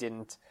I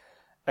didn't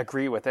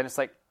agree with. And it's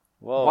like,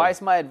 whoa. Why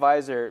is my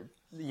advisor,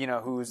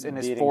 who's in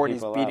his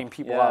 40s beating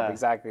people up?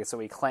 Exactly. So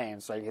he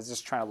claims, he's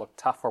just trying to look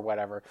tough or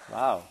whatever.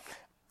 Wow.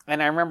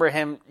 And I remember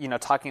him,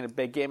 talking a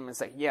big game. And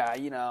it's like, yeah,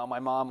 my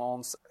mom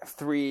owns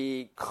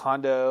 3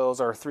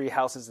 condos or 3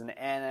 houses in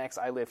the annex.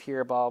 I live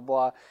here, blah,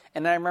 blah, blah.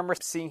 And I remember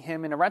seeing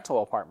him in a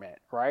rental apartment,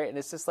 right? And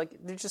it's just like,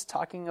 they're just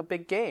talking a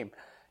big game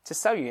to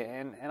sell you.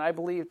 And I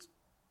believed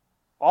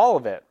all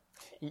of it.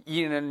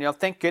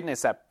 Thank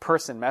goodness that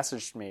person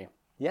messaged me.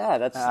 Yeah,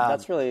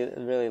 that's really,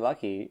 really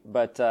lucky.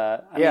 But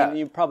I mean,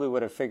 you probably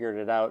would have figured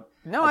it out.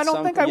 No, I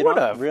don't think I would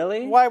have.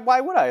 Really? Why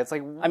would I? It's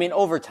like, I mean,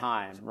 over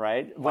time,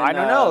 right? When, I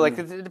don't know.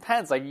 It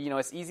depends.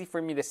 It's easy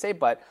for me to say,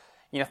 but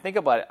think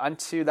about it.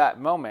 Unto that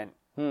moment,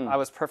 I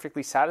was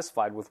perfectly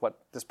satisfied with what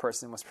this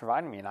person was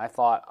providing me, and I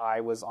thought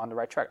I was on the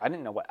right track. I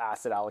didn't know what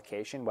asset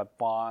allocation, what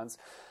bonds,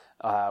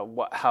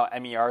 how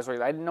MERs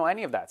were. I didn't know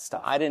any of that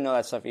stuff. I didn't know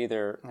that stuff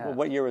either. Yeah. Well,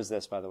 what year was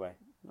this, by the way?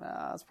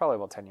 It's probably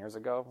about 10 years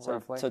ago,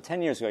 roughly. So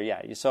 10 years ago,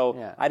 yeah.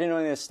 So I didn't know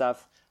any of this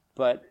stuff,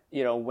 but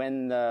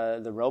when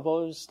the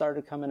robos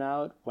started coming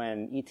out,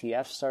 when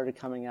ETFs started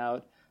coming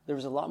out, there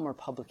was a lot more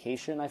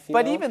publication, I feel.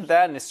 But even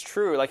then, it's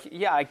true. Like,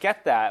 yeah, I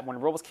get that when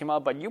robos came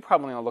out, but you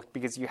probably only looked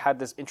because you had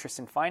this interest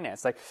in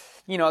finance. Like,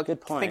 good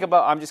point. Think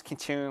about, I'm just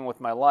continuing with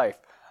my life.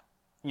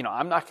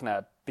 I'm not going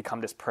to become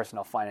this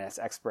personal finance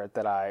expert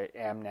that I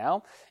am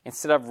now.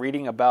 Instead of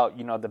reading about,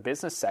 the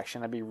business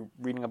section, I'd be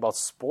reading about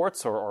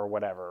sports or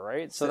whatever,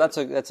 right? So that's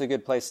a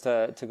good place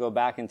to go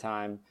back in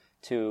time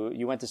to,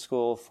 you went to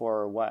school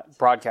for what?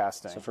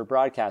 Broadcasting. So for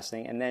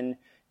broadcasting, and then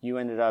you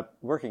ended up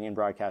working in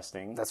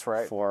broadcasting. That's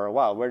right. For a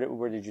while.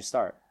 Where did you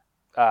start?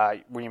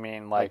 What do you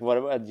mean? Like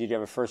what did you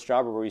have a first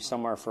job, or were you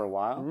somewhere for a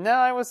while?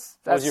 No, What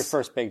was your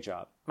first big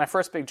job? My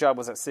first big job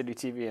was at City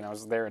TV, and I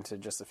was there until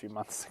just a few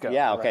months ago.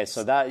 Yeah, okay. Right.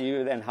 So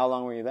and how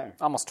long were you there?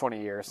 Almost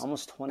 20 years.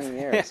 Almost 20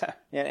 years.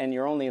 Yeah, and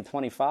you're only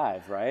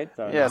 25, right?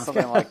 So, yeah,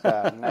 something like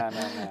that.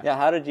 No. Yeah,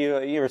 how did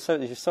you're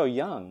so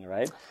young,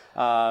 right?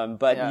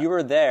 But you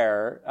were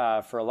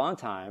there for a long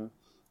time.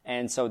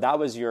 And so that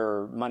was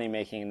your money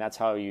making, and that's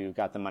how you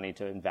got the money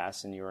to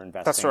invest, and you were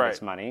investing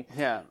this money.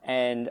 Yeah.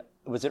 And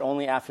was it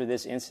only after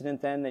this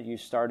incident then that you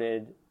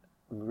started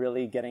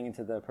really getting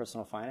into the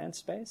personal finance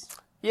space?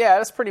 Yeah,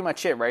 that's pretty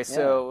much it, right? Yeah.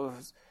 So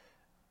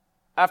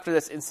after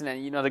this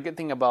incident, the good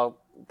thing about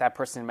that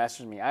person who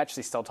messaged me, I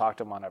actually still talk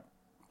to him on a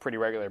pretty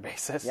regular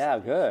basis. Yeah,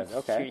 good.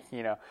 Okay.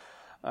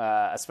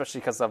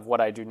 Especially because of what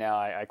I do now,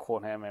 I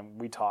quote him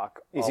and we talk.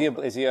 Is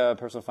he a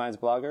personal finance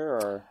blogger,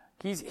 or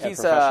he's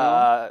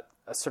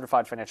a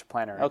certified financial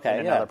planner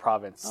in another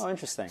province. Oh,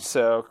 interesting.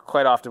 So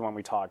quite often when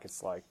we talk,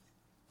 it's like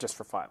just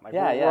for fun. Like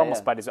we're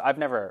almost buddies. I've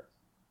never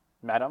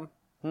met him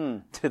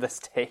to this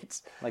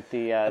date. Like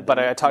but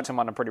I talk to him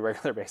on a pretty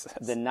regular basis.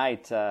 The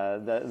night,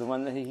 the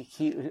one that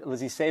he was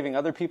he saving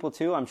other people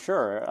too? I'm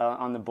sure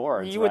on the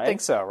boards. You would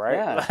think so, right?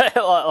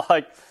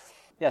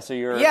 Yeah. So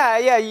you're.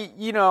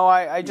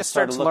 I just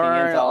started to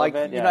learn.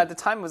 At the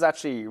time it was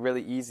actually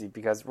really easy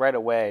because right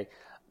away.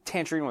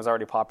 Tangerine was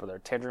already popular.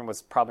 Tangerine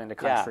was probably in the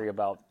country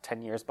about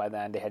 10 years by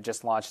then. They had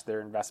just launched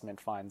their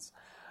investment funds.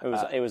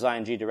 It was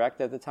ING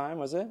Direct at the time,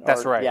 was it?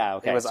 That's right. Yeah,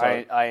 okay. It was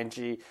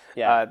ING.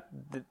 Yeah.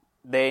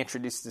 They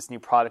introduced this new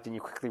product, and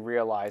you quickly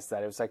realized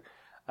that it was like,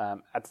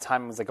 at the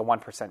time, it was like a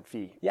 1%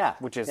 fee. Yeah.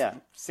 Which is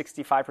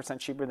 65%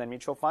 cheaper than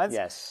mutual funds.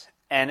 Yes.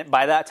 And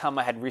by that time,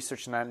 I had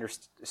researched and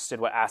understood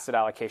what asset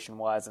allocation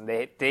was, and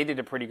they did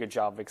a pretty good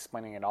job of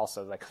explaining it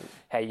also. Like,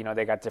 hey,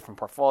 they got different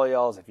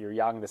portfolios. If you're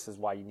young, this is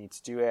why you need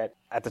to do it.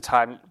 At the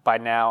time, by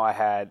now,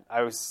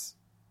 I was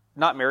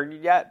not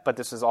married yet, but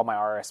this was all my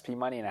RSP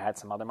money, and I had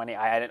some other money.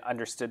 I hadn't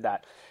understood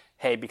that,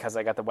 hey, because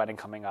I got the wedding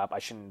coming up, I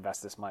shouldn't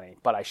invest this money,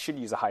 but I should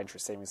use a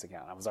high-interest savings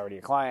account. I was already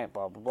a client,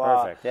 blah, blah,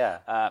 blah. Perfect,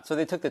 yeah. So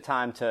they took the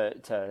time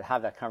to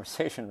have that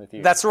conversation with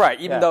you. That's right,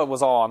 even though it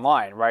was all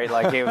online, right?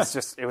 Like, it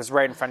was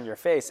right in front of your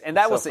face. And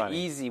that was the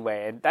easy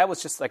way, and that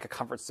was just like a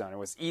comfort zone. It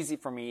was easy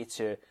for me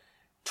to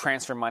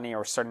transfer money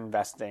or start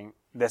investing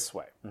this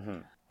way. Mm-hmm.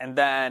 And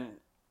then,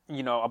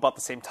 about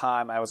the same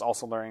time, I was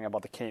also learning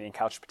about the Canadian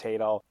couch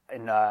potato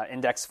and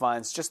index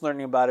funds, just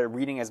learning about it,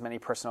 reading as many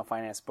personal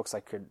finance books I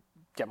could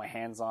get my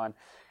hands on.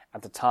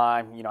 At the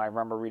time, I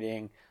remember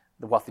reading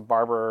The Wealthy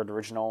Barber. The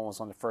original was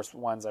one of the first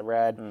ones I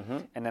read. Mm-hmm.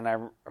 And then I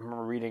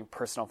remember reading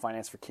Personal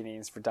Finance for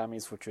Canadians for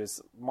Dummies, which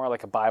was more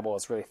like a Bible.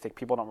 It's really thick.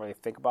 People don't really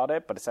think about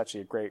it, but it's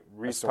actually a great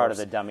resource. It's part of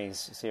the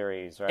Dummies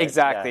series, right?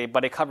 Exactly,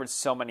 but it covered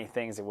so many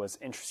things. It was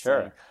interesting.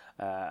 Sure.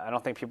 I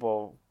don't think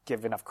people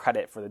give enough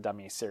credit for the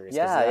Dummies series.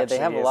 Yeah, they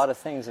have a lot of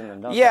things in them,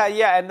 don't they?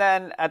 Yeah, and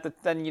then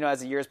as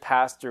the years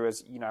passed, there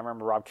was, I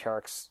remember Rob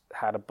Carrick's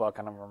had a book.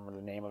 I don't remember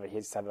the name of it.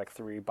 He's had like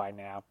 3 by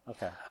now.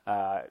 Okay.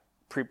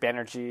 Preet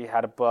Banerjee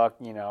had a book.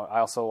 I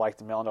also liked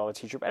The $1 Million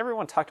Teacher, but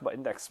everyone talked about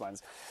index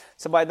funds.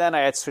 So by then I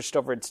had switched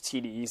over to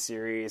TDE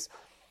series.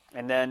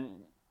 And then,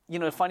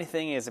 the funny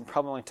thing is it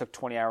probably only took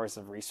 20 hours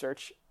of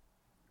research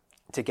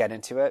to get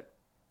into it.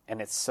 And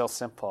it's so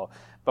simple.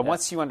 But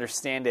once you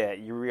understand it,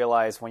 you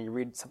realize when you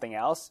read something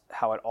else,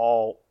 how it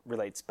all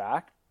relates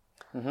back.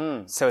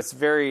 Mm-hmm. So it's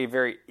very,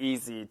 very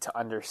easy to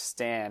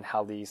understand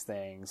how these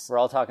things... We're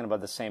all talking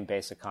about the same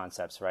basic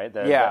concepts, right?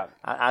 The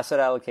asset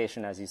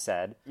allocation, as you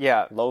said.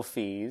 Yeah. Low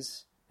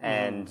fees.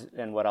 And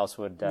what else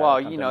would...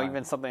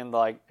 even something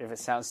like, if it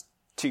sounds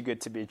too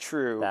good to be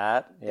true,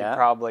 it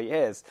probably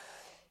is.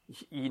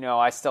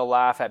 I still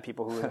laugh at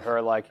people who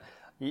are like,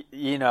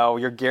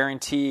 you're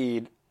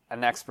guaranteed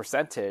an X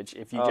percentage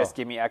if you just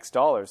give me X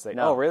dollars. Like,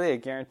 oh, really? A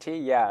guarantee?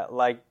 Yeah.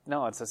 Like,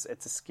 no, it's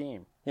a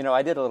scheme.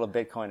 I did a little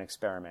Bitcoin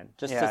experiment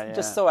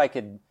just so I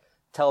could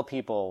tell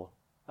people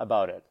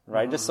about it,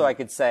 right? Mm-hmm. Just so I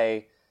could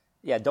say,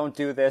 don't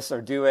do this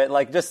or do it.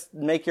 Like, just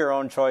make your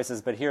own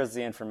choices, but here's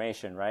the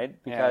information,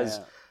 right? Because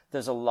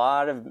there's a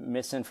lot of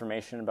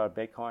misinformation about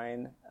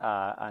Bitcoin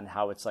on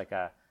how it's like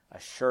a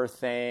sure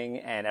thing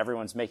and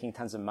everyone's making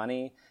tons of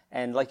money.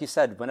 And like you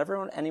said,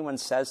 whenever anyone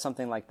says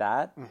something like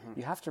that,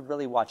 you have to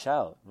really watch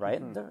out,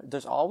 right?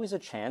 There's always a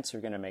chance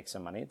you're going to make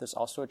some money. There's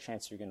also a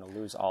chance you're going to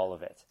lose all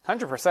of it.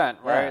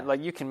 100%, right? Yeah.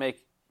 Like you can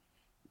make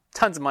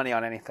tons of money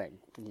on anything.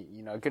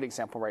 You know, a good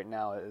example right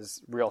now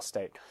is real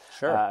estate.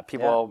 Sure.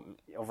 People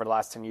over the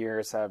last 10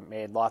 years have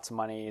made lots of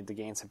money. The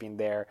gains have been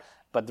there,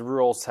 but the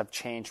rules have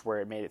changed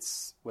where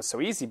was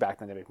so easy back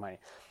then to make money.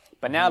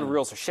 But now the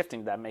rules are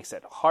shifting. That makes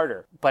it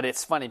harder. But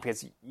it's funny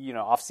because, you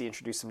know, obviously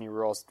introduced some new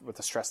rules with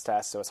the stress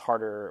test, so it's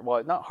harder.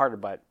 Well, not harder,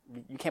 but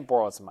you can't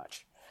borrow as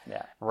much.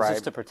 Yeah, right. It's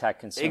just to protect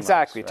consumers.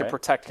 Exactly, right? To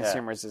protect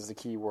consumers is the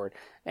key word.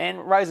 And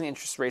rising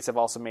interest rates have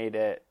also made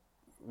it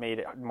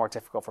more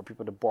difficult for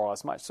people to borrow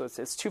as much. So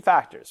it's two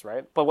factors,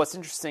 right? But what's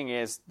interesting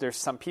is there's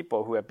some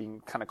people who have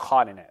been kind of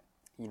caught in it.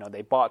 You know,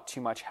 they bought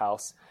too much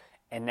house,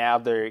 and now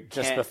they're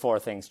just before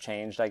things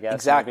changed, I guess.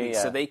 Exactly. Maybe,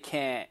 yeah. So they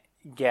can't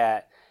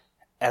get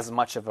as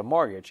much of a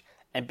mortgage.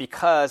 And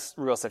because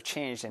rules have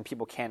changed and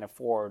people can't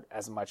afford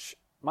as much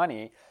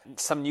money,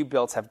 some new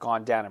builds have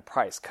gone down in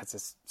price because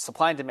it's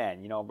supply and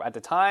demand. You know, at the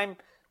time,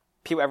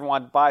 everyone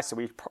wanted to buy, so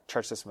we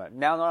charged this amount.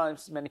 Now, not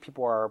as many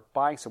people are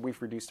buying, so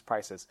we've reduced the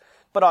prices.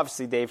 But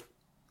obviously,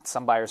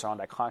 some buyers are on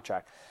that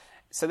contract.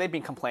 So they've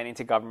been complaining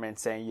to government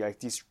saying,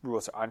 like, these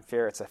rules are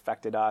unfair, it's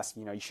affected us,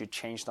 you know, you should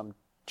change them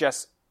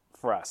just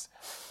for us.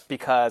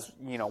 Because,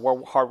 you know,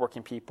 we're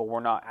hardworking people, we're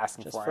not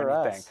asking just for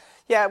anything. Us.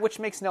 Yeah, which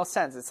makes no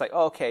sense. It's like,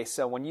 oh, okay,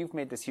 so when you've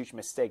made this huge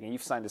mistake and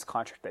you've signed this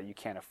contract that you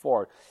can't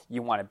afford,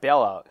 you want a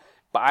bailout.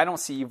 But I don't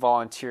see you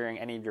volunteering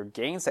any of your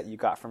gains that you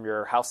got from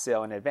your house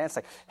sale in advance.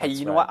 Like, hey,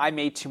 you know what? I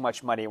made too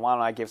much money. Why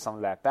don't I give some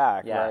of that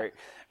back? Yeah.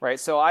 Right.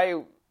 So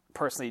I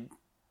personally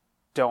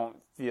don't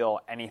feel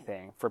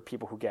anything for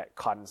people who get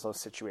caught in those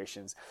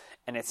situations.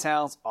 And it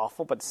sounds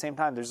awful, but at the same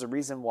time, there's a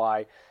reason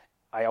why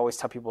I always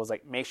tell people is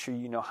like, make sure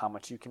you know how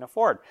much you can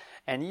afford.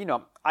 And, you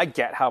know, I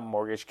get how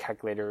mortgage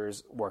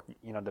calculators work.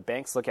 You know, the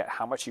banks look at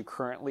how much you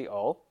currently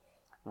owe,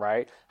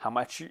 right? How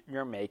much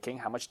you're making,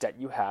 how much debt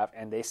you have,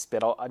 and they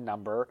spit out a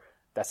number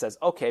that says,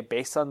 okay,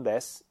 based on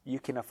this, you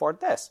can afford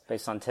this.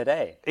 Based on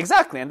today.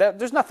 Exactly. And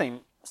there's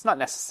nothing, it's not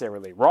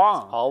necessarily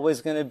wrong. It's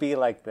always going to be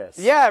like this.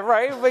 Yeah,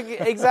 right.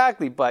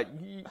 Exactly. But,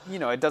 you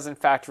know, it doesn't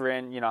factor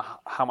in, you know,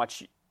 how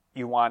much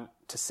you want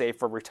to save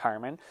for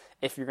retirement,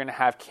 if you're going to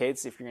have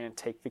kids, if you're going to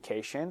take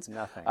vacations.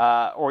 Nothing.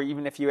 Or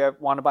even if you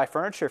want to buy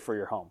furniture for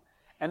your home.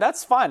 And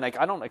that's fine. Like,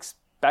 I don't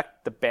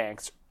expect the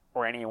banks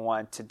or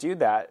anyone to do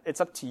that.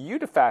 It's up to you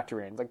to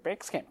factor in. Like,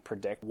 banks can't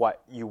predict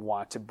what you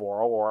want to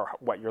borrow or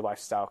what your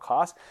lifestyle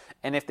costs.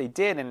 And if they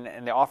did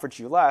and they offered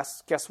you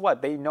less, guess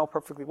what? They know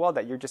perfectly well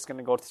that you're just going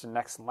to go to the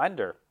next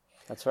lender.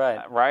 That's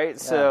right. Right?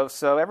 Yeah.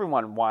 So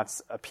everyone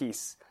wants a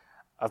piece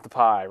of the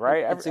pie,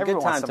 right? It's a good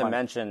time to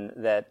mention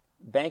that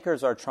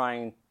bankers are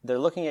they're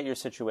looking at your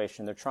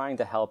situation, they're trying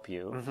to help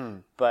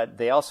you, but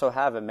they also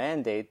have a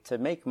mandate to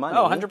make money.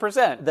 Oh,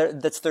 100%.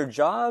 That's their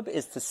job,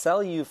 is to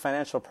sell you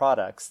financial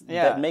products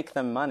that make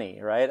them money,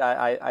 right?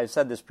 I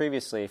said this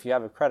previously. If you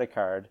have a credit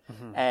card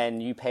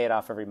and you pay it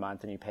off every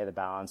month and you pay the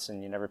balance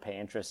and you never pay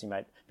interest, you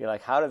might be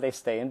like, how do they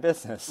stay in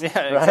business? Yeah,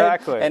 right?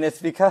 Exactly. And it's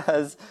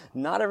because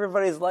not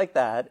everybody's like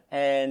that.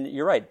 And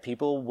you're right.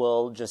 People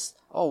will just,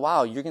 oh,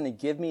 wow, you're going to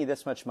give me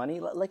this much money?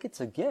 Like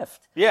it's a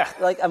gift. Yeah.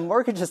 Like a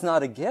mortgage is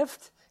not a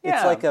gift. Yeah.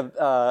 It's like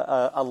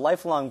a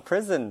lifelong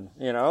prison,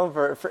 you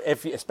know,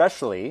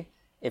 especially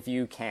if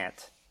you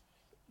can't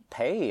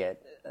pay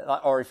it,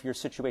 or if your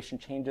situation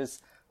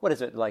changes. What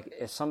is it, like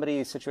if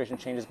somebody's situation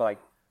changes by like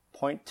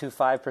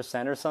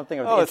 0.25% or something,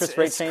 or the interest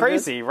rate changes? It's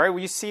crazy, right?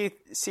 We see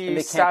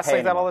stats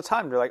like that all the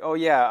time. They're like, oh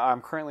yeah,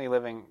 I'm currently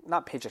living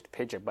not paycheck to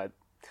paycheck, but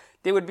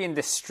they would be in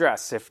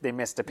distress if they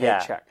missed a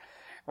paycheck. Yeah.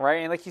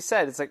 Right? And like you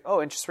said, it's like,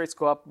 oh, interest rates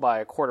go up by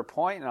a quarter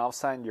point and all of a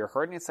sudden you're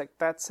hurting. It's like,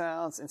 that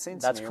sounds insane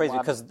to me. That's crazy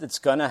because it's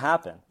going to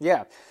happen.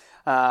 Yeah.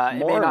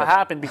 It may not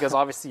happen because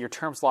obviously your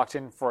term's locked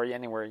in for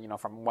anywhere, you know,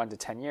 from 1 to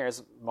 10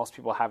 years. Most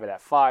people have it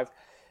at 5.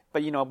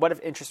 But, you know, what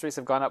if interest rates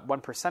have gone up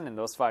 1% in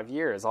those 5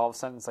 years? All of a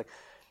sudden it's like,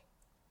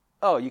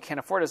 oh, you can't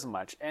afford as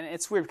much. And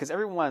it's weird because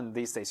everyone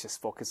these days just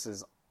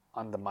focuses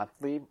on the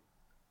monthly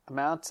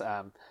amount.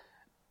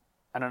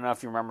 I don't know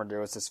if you remember,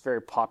 there was this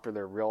very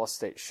popular real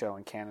estate show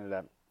in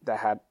Canada that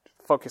had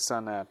focused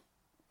on a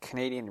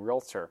Canadian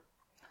realtor.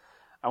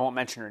 I won't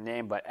mention her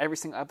name, but every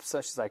single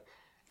episode she's like,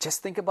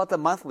 just think about the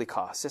monthly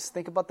cost. Just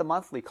think about the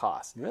monthly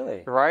cost.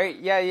 Really? Right?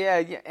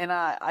 Yeah. And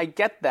I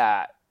get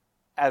that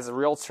as a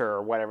realtor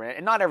or whatever.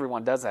 And not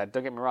everyone does that.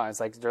 Don't get me wrong. It's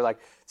like,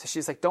 so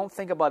she's like, don't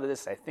think about it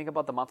this way. Think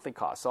about the monthly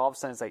cost. So all of a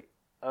sudden it's like,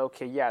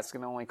 okay, yeah, it's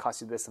going to only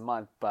cost you this a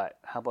month, but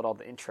how about all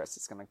the interest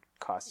it's going to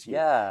cost you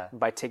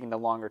by taking the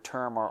longer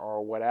term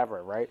or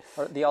whatever, right?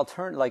 Or the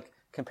alternative, like,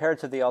 compared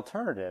to the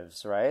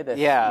alternatives, right? If,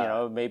 you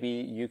know, maybe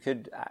you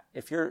could,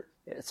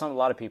 a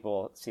lot of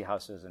people see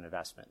houses as an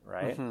investment,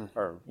 right?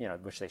 Or, you know,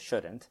 which they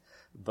shouldn't.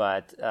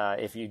 But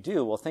if you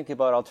do, well, think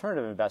about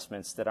alternative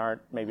investments that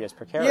aren't maybe as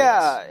precarious.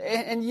 Yeah,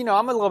 and you know,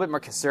 I'm a little bit more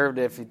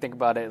conservative if you think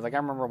about it. Like, I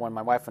remember when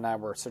my wife and I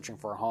were searching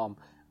for a home,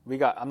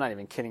 I'm not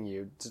even kidding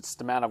you, just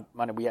the amount of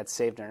money we had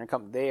saved in our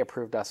income, they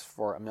approved us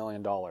for $1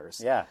 million.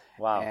 Yeah,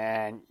 wow.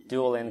 And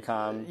dual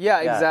income. Yeah,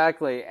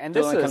 exactly. And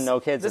dual income, no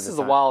kids. This is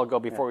a while ago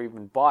before we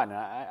even bought, and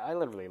I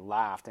literally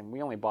laughed. And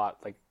we only bought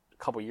like a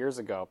couple years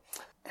ago,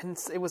 and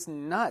it was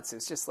nuts.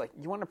 It's just like,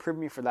 you want to prove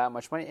me for that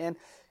much money, and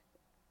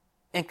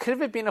could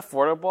have it been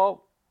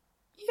affordable?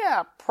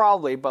 Yeah,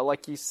 probably. But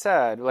like you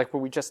said, like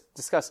what we just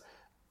discussed,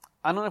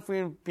 I don't know if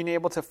we'd been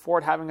able to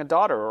afford having a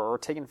daughter or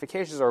taking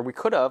vacations, or we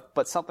could have,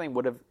 but something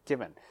would have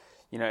given.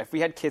 You know, if we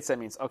had kids, that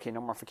means, okay,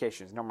 no more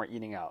vacations, no more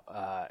eating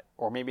out.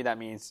 Or maybe that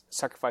means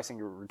sacrificing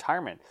your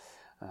retirement.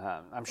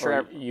 I'm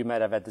sure you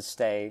might have had to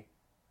stay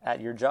at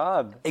your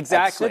job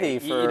exactly. at City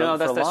for,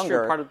 that's longer,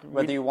 true. Part of,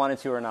 whether you wanted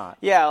to or not.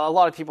 Yeah, a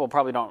lot of people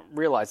probably don't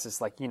realize this.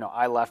 Like,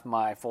 I left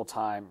my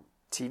full-time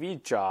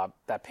TV job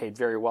that paid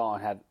very well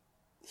and had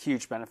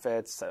huge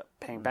benefits,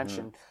 paying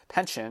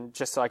pension,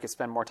 just so I could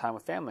spend more time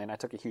with family, and I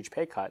took a huge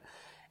pay cut,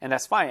 and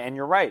that's fine. And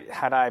you're right.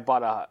 Had I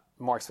bought a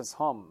more expensive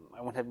home,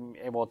 I wouldn't have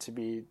been able to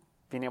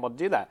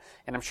do that.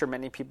 And I'm sure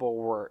many people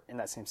were in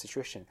that same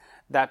situation.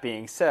 That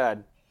being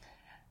said,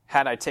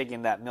 had I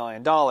taken that $1 million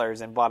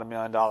and bought $1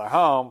 million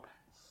home,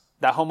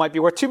 that home might be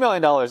worth $2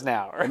 million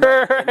now.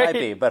 It might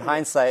be, but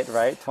hindsight,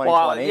 right? 2020.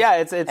 Well, yeah,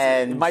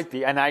 it might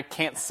be, and I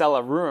can't sell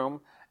a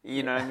room.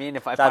 You know what I mean?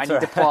 If I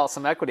need to pull out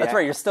some equity. That's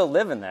right. You're still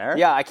living there.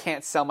 Yeah, I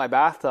can't sell my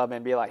bathtub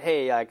and be like,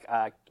 hey,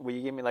 will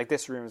you give me, like,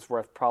 this room is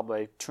worth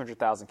probably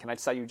 $200,000. Can I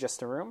sell you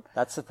just a room?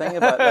 That's the thing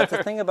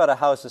about a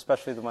house,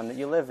 especially the one that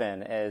you live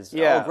in, is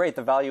oh great,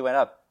 the value went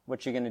up.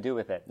 What you going to do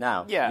with it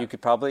now? Yeah. You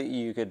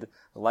could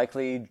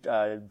likely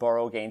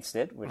borrow against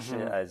it, which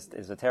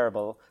is a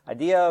terrible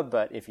idea.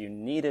 But if you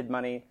needed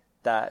money,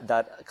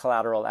 that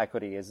collateral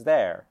equity is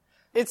there.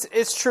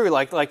 It's true.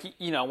 Like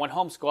when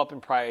homes go up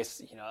in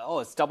price,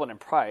 it's doubled in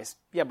price.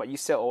 Yeah, but you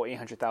still owe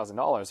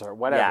 $800,000 or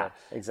whatever.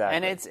 Yeah, exactly.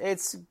 And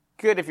it's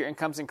good if your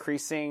income's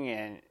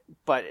increasing,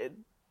 but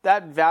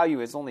that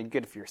value is only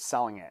good if you're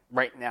selling it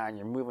right now and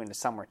you're moving to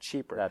somewhere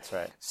cheaper. That's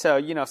right.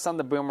 So some of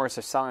the boomers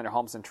are selling their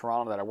homes in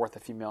Toronto that are worth a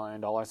few $1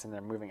 million, and they're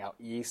moving out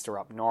east or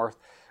up north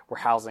where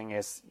housing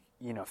is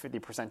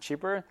 50%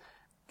 cheaper.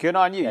 Good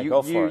on you.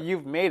 Yeah,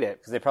 you've made it.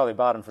 Because they probably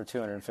bought them for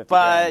 $250,000.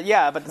 But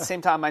yeah, but at the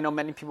same time, I know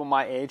many people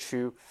my age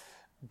who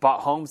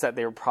bought homes that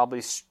they were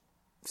probably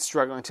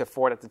struggling to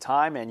afford at the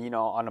time, and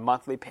on a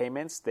monthly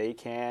payments, they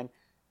can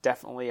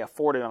definitely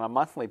afford it on a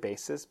monthly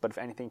basis. But if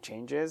anything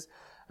changes,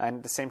 and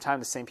at the same time,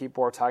 the same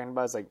people are talking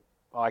about is like,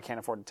 oh, I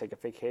can't afford to take a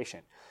vacation,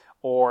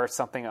 or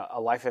something, a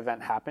life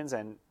event happens,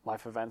 and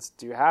life events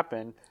do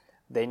happen.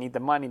 They need the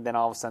money, then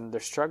all of a sudden they're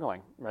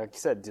struggling. Like you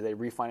said, do they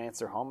refinance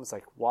their home? It's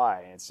like,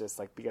 why? It's just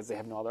like because they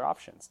have no other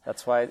options.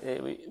 That's why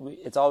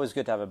it's always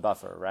good to have a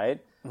buffer, right?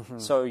 Mm-hmm.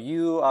 So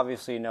you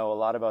obviously know a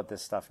lot about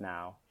this stuff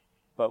now,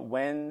 but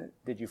when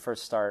did you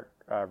first start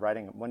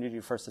writing? When did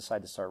you first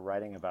decide to start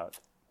writing about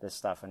this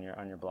stuff on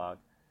your blog?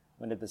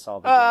 When did this all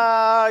begin?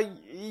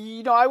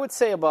 I would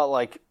say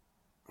about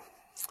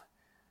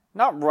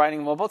not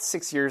writing, well, about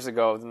 6 years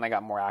ago, then I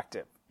got more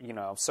active.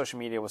 Social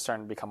media was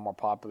starting to become more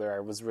popular.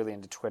 I was really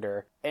into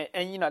Twitter.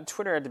 And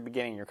Twitter at the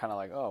beginning, you're kind of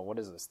like, oh, what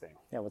is this thing?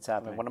 Yeah, what's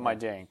happening? What am I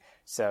doing?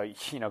 So,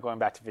 going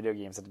back to video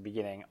games at the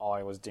beginning, all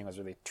I was doing was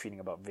really tweeting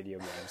about video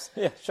games.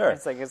 Yeah, sure.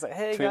 It's like,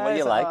 hey, tweet guys, what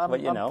you like,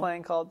 I'm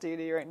playing Call of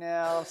Duty right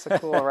now. I'm so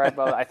cool, right?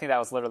 But I think that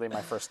was literally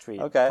my first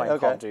tweet, playing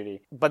Call of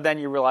Duty. But then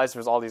you realize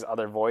there's all these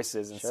other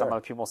voices and some other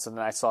people. So then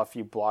I saw a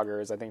few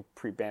bloggers. I think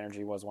Preet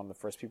Banerjee was one of the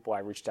first people I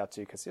reached out to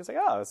because he was like,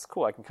 oh, that's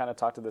cool. I can kind of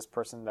talk to this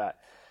person that...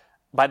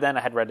 By then,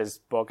 I had read his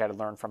book. I had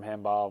learned from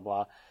him, blah,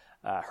 blah,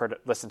 blah.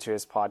 Listened to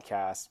his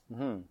podcast.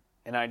 Mm-hmm.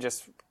 And I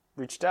just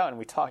reached out, and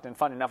we talked. And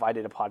funny enough, I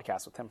did a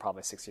podcast with him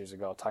probably 6 years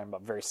ago, talking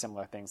about very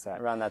similar things.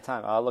 Around that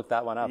time. I'll look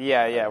that one up.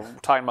 Yeah.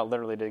 Talking about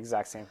literally the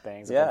exact same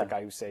things. About the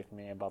guy who saved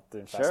me, about the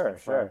investment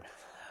firm. Sure.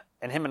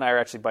 And him and I are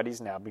actually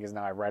buddies now because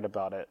now I write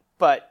about it.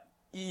 But,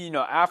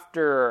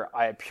 after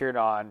I appeared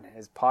on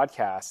his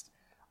podcast,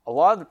 a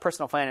lot of the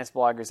personal finance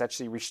bloggers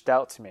actually reached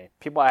out to me.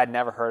 People I had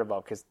never heard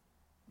about because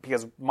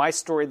my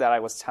story that I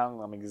was telling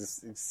them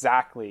is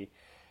exactly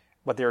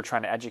what they were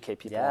trying to educate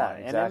people on.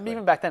 Exactly. And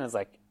even back then, it's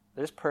like,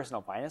 there's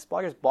personal finance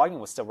bloggers. Blogging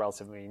was still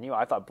relatively new.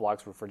 I thought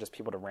blogs were for just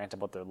people to rant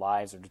about their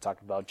lives or to talk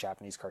about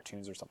Japanese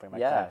cartoons or something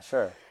like that. Yeah,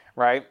 sure.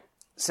 Right?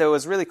 So it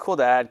was really cool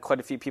to add quite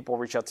a few people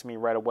reach out to me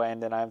right away.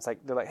 And then I was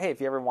like, they're like, hey,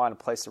 if you ever want a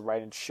place to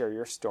write and share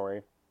your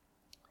story,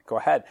 go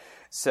ahead.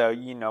 So,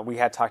 we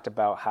had talked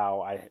about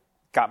how I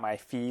got my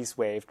fees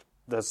waived,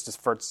 those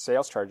deferred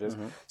sales charges.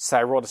 Mm-hmm. So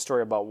I wrote a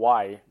story about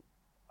why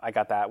I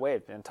got that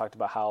waived and talked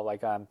about how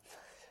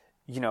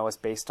it's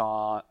based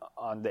on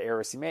the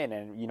errors he made.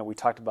 And, we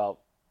talked about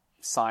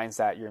signs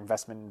that your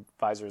investment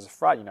advisor is a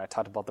fraud. I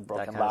talked about the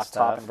broken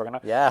laptop and broken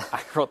up. Yeah.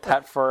 I wrote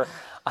that for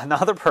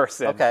another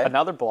person,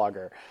 another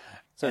blogger.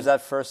 So is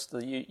that first,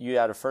 you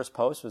had a first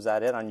post, was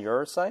that it on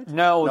your site?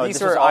 No,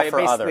 these are I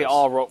basically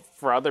all wrote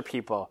for other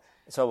people.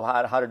 So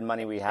how did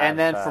Money We Have? And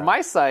then for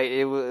my site,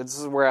 this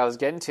is where I was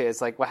getting to.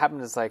 It's like, what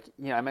happened is I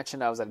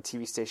mentioned I was at a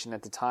TV station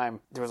at the time.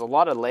 There was a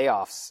lot of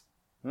layoffs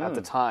at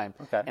the time.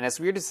 Okay. And as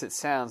weird as it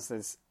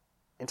sounds,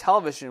 in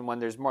television, when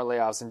there's more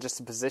layoffs and just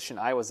the position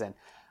I was in,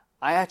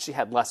 I actually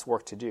had less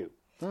work to do.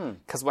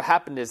 Because what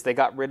happened is they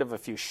got rid of a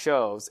few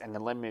shows and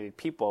eliminated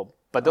people,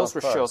 but those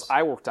were shows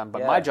I worked on,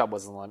 but my job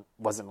wasn't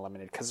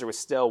eliminated because there was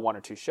still 1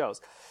 or 2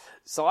 shows.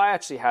 So I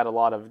actually had a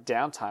lot of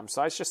downtime.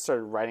 So I just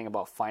started writing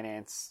about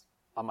finance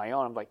on my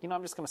own. I'm like,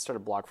 I'm just going to start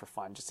a blog for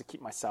fun, just to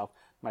keep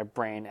my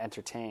brain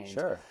entertained.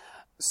 Sure.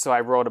 So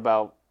I wrote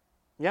about,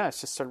 I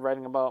just started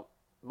writing about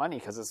money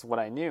because it's what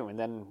I knew. And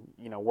then,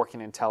 working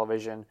in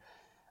television,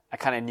 I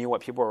kind of knew what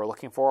people were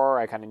looking for.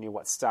 I kind of knew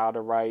what style to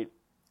write,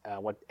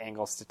 what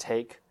angles to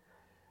take.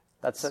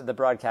 That's the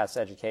broadcast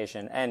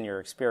education and your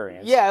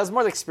experience. Yeah, it was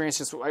more the experience.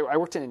 Just I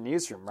worked in a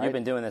newsroom, right? You've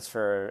been doing this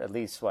for at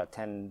least,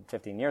 10,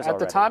 15 years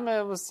already? At the time,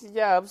 it was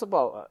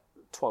about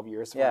 12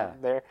 years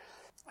there.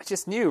 I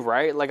just knew,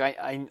 right? Like,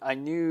 I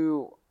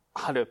knew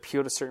how to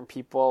appeal to certain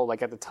people.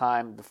 Like, at the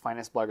time, the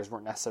finance bloggers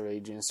weren't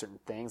necessarily doing certain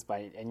things, but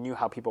I knew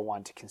how people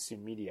wanted to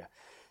consume media.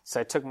 So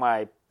I took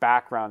my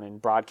background in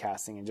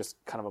broadcasting and just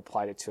kind of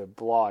applied it to a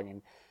blog.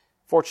 And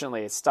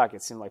fortunately, it stuck.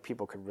 It seemed like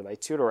people could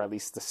relate to it, or at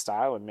least the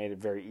style, and made it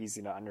very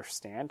easy to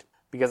understand.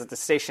 Because at the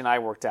station I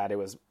worked at, it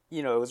was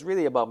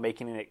really about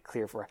making it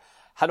clear for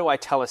how do I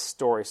tell a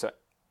story so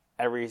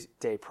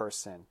everyday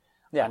person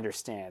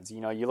understands.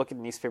 You look at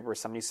newspapers,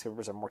 some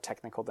newspapers are more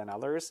technical than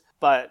others.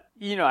 But,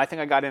 I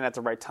think I got in at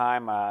the right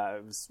time.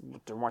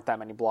 There weren't that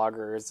many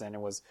bloggers, and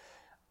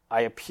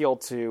I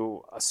appealed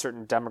to a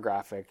certain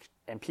demographic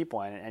and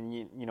people. And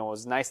it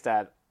was nice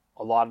that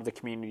a lot of the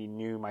community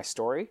knew my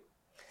story.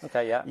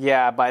 Okay, yeah.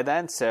 Yeah, by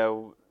then,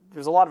 so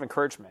there's a lot of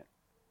encouragement,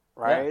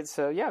 right?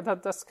 Yeah. So,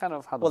 that's kind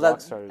of how the blog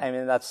started. I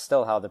mean, that's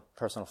still how the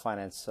personal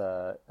finance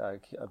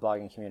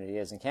blogging community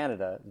is in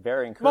Canada.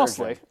 Very encouraging.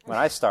 Mostly. When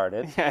I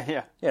started,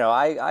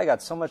 I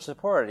got so much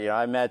support.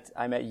 I met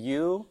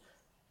you.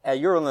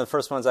 You were one of the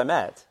first ones I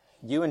met.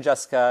 You and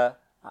Jessica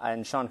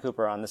and Sean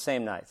Cooper on the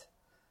same night.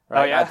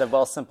 Right? Oh, yeah? At the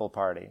Well Simple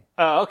party.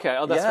 Oh, okay.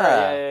 Oh, that's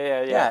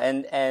right. Yeah,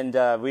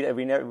 and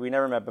we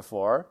never met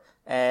before.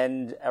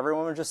 And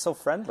everyone was just so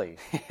friendly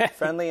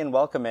and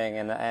welcoming.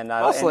 And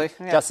mostly,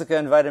 Jessica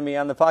invited me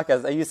on the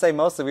podcast. You say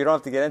mostly, we don't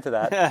have to get into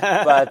that.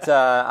 But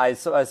I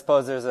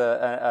suppose there's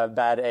a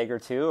bad egg or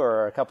two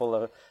or a couple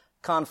of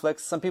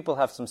conflicts. Some people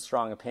have some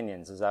strong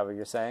opinions. Is that what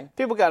you're saying?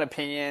 People got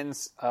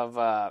opinions of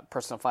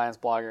personal finance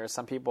bloggers.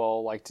 Some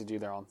people like to do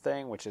their own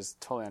thing, which is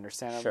totally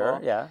understandable. Sure,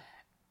 yeah.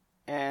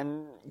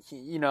 And,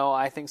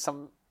 I think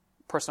some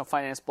personal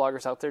finance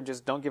bloggers out there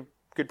just don't give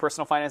good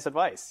personal finance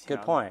advice.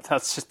 Good point.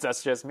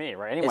 That's just me,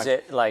 right? Anyway. Is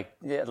it like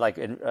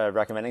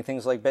recommending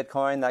things like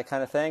Bitcoin, that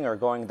kind of thing, or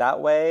going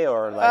that way,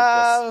 or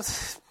like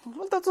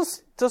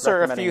those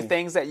are a few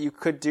things that you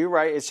could do,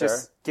 right? It's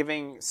just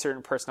giving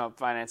certain personal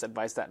finance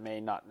advice that may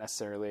not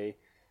necessarily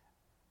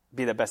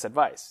be the best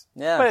advice.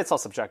 Yeah, but it's all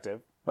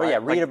subjective. Well,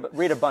 right?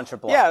 read a bunch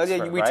of blogs.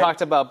 Yeah, we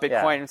talked about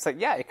Bitcoin. Yeah. It's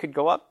like, it could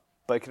go up,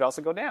 but it could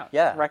also go down.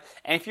 Yeah, right.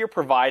 And if you're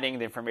providing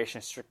the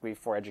information strictly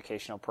for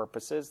educational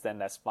purposes, then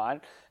that's fine.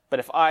 But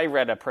if I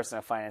read a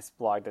personal finance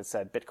blog that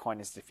said Bitcoin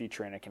is the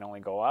future and it can only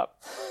go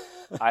up,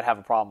 I'd have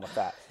a problem with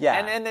that. Yeah.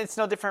 And it's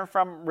no different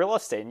from real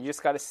estate. And you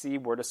just got to see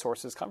where the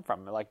sources come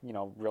from. Like,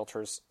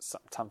 realtors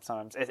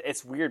sometimes.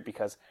 It's weird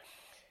because,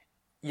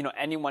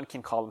 anyone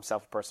can call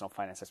themselves a personal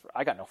finance expert.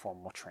 I got no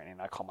formal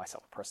training. I call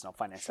myself a personal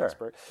finance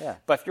expert. Yeah.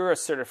 But if you're a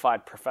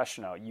certified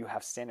professional, you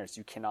have standards.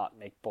 You cannot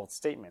make bold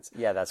statements.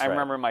 Yeah, that's right. I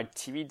remember in my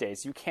TV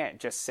days, you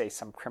can't just say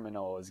some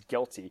criminal is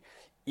guilty,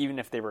 even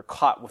if they were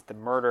caught with the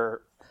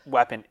murder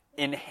weapon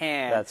in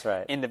hand. That's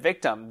right. In the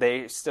victim,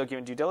 they still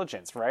given due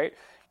diligence, right?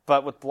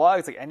 But with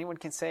blogs, like, anyone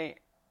can say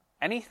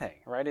anything,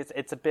 right?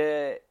 It's a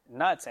bit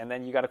nuts. And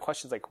then you got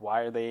questions like,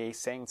 why are they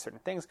saying certain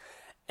things?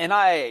 And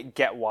I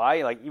get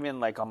why. Like, even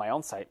like on my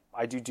own site,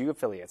 I do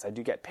affiliates. I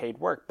do get paid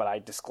work, but I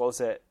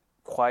disclose it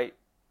quite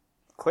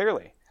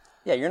clearly.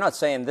 Yeah, you're not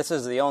saying this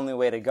is the only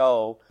way to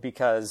go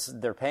because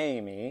they're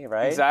paying me,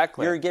 right?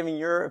 Exactly. You're giving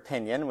your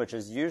opinion, which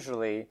is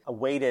usually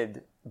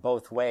weighted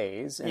both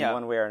ways in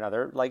one way or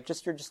another. Like,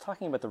 you're just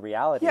talking about the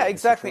reality. Yeah, of the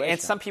exactly. situation.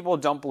 And some people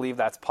don't believe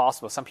that's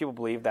possible. Some people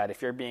believe that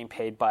if you're being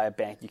paid by a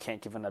bank, you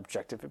can't give an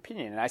objective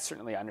opinion. And I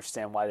certainly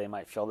understand why they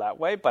might feel that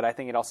way, but I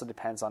think it also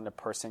depends on the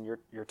person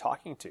you're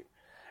talking to.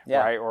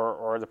 Yeah. Right?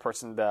 Or the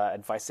person, the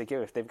advice they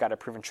give. If they've got a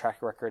proven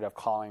track record of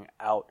calling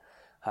out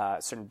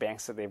certain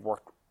banks that they've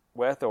worked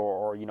with,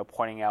 or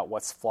pointing out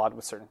what's flawed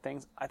with certain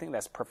things, I think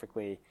that's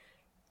perfectly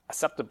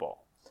acceptable.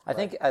 I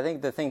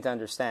think the thing to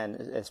understand,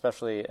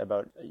 especially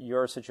about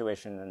your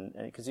situation, and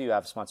because you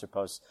have sponsor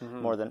posts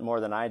more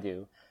than I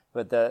do,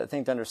 but the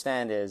thing to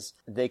understand is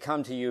they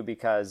come to you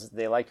because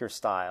they like your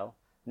style,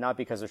 not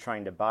because they're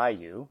trying to buy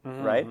you,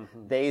 right?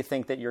 Mm-hmm. They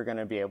think that you're going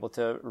to be able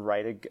to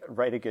write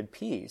a good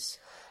piece.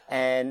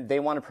 and they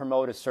want to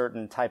promote a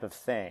certain type of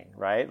thing,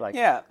 right? Like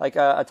like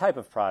a type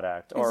of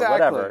product or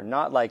whatever.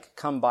 Not like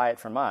come buy it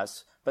from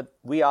us, but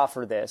we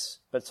offer this,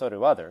 but so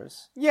do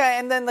others. Yeah,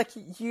 and then like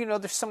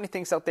there's so many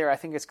things out there. I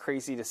think it's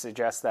crazy to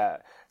suggest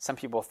that some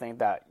people think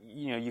that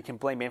you can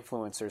blame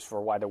influencers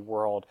for why the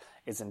world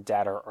is in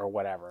debt or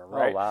whatever,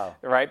 right? Oh wow,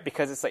 right?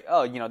 Because it's like,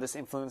 this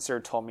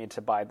influencer told me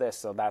to buy this,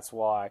 so that's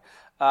why.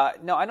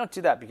 No, I don't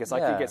do that because I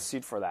could get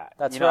sued for that.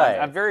 That's right.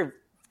 I'm very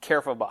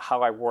careful about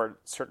how I word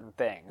certain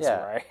things,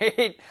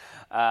 right?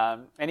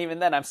 And even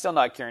then, I'm still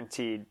not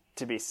guaranteed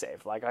to be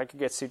safe. Like, I could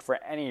get sued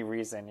for any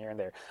reason here and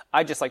there.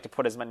 I just like to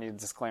put as many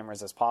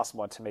disclaimers as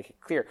possible to make it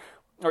clear.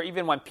 Or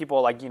even when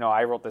people, like,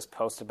 I wrote this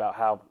post about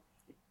how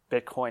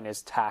Bitcoin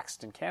is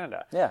taxed in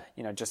Canada. Yeah.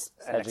 Just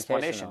an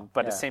explanation.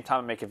 But at the same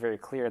time, I make it very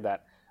clear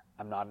that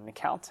I'm not an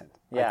accountant.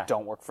 Yeah. I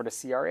don't work for the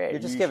CRA. You're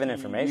just giving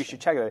information. You should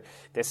check it.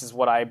 This is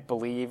what I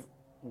believe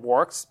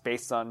works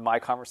based on my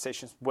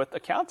conversations with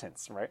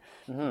accountants, right?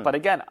 Mm-hmm. But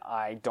again,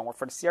 I don't work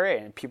for the CRA,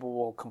 and people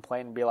will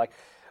complain and be like,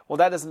 well,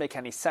 that doesn't make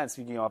any sense.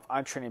 If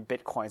I'm trading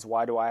Bitcoins,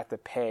 why do I have to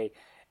pay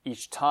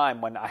each time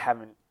when I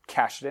haven't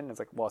cashed it in? It's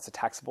like, well, it's a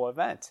taxable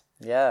event.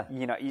 Yeah.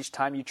 Each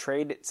time you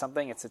trade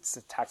something, it's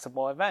a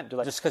taxable event.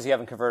 Like, just because you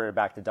haven't converted it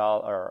back to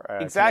dollar or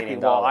exactly.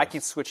 Canadian Well, dollars. I can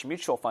switch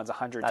mutual funds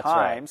 100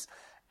 times. Right.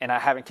 And I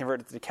haven't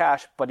converted to the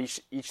cash, but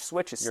each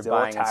switch is still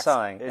buying a tax. and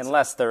selling,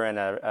 unless they're in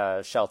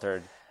a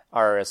sheltered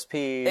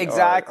RSP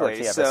exactly. or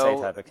TFSA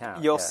so type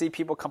account. You'll see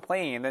people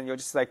complain, and then you'll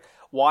just like,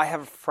 well, I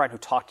have a friend who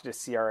talked to the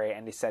CRA,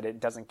 and they said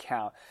it doesn't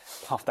count.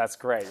 Well, that's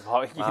great.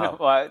 Well, you know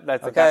what?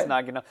 That's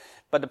not going to...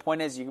 But the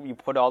point is, you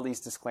put all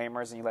these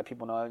disclaimers, and you let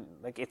people know,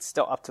 like, it's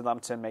still up to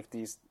them to make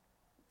these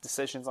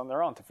decisions on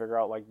their own, to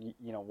figure out, like,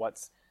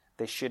 what's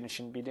they should and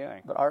shouldn't be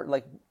doing. But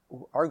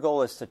our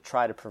goal is to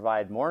try to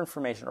provide more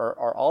information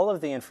or all of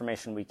the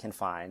information we can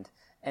find,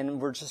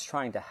 and we're just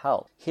trying to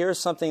help. Here's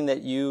something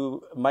that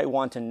you might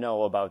want to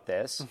know about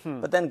this,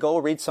 but then go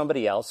read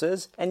somebody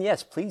else's. And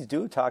yes, please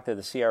do talk to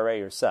the CRA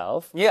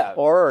yourself. Yeah.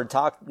 Or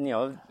talk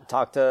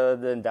to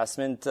the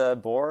investment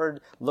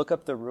board, look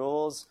up the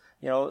rules,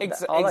 all that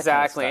exactly. kind of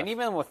stuff. And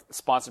even with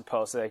sponsored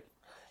posts, like,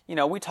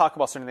 we talk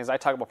about certain things. I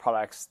talk about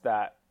products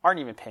that aren't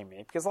even paying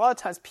me, because a lot of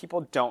times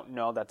people don't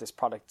know that this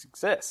product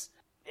exists.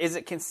 Is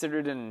it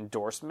considered an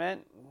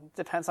endorsement?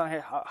 Depends on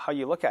how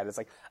you look at it. It's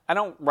like, I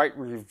don't write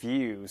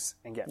reviews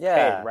and get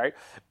paid, right?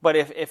 But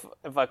if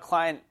a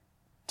client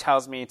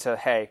tells me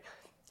hey,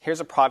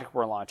 here's a product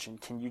we're launching,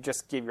 can you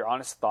just give your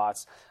honest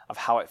thoughts of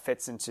how it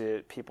fits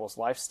into people's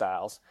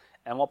lifestyles,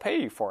 and we'll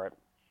pay you for it?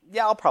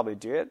 Yeah, I'll probably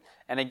do it.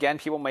 And again,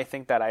 people may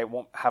think that I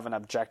won't have an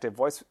objective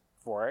voice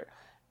for it.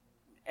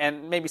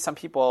 And maybe some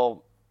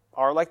people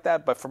are like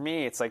that, but for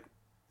me, it's like,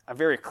 I'm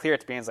very clear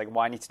at the beginning. It's like,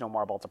 well, I need to know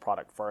more about the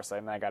product first,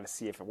 and then I got to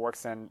see if it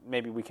works, and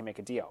maybe we can make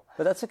a deal.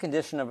 But that's a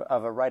condition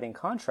of a writing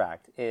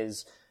contract.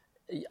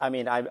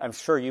 I'm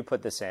sure you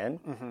put this in.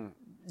 Mm-hmm.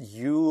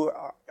 You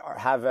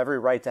have every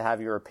right to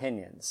have your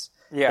opinions.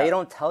 Yeah. They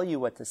don't tell you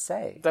what to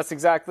say. That's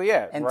exactly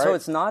it. And right? so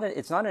it's not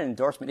an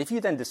endorsement. If you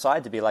then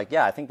decide to be like,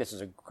 yeah, I think this is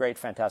a great,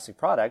 fantastic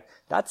product,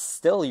 that's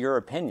still your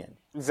opinion.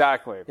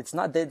 Exactly. It's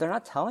not. They're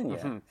not telling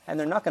you, and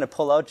they're not going to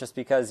pull out just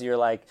because you're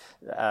like,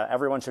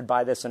 everyone should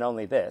buy this and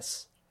only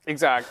this.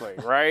 Exactly,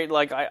 right?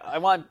 Like, I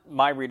want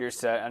my readers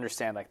to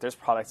understand, like, there's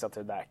products out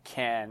there that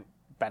can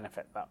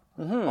benefit them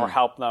or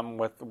help them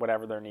with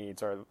whatever their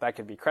needs. Or that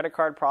could be credit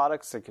card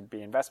products, it could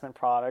be investment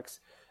products,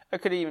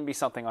 it could even be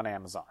something on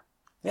Amazon.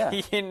 Yeah.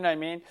 You know what I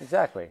mean?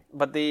 Exactly.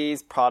 But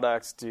these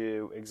products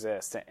do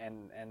exist,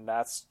 and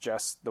that's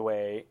just the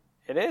way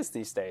it is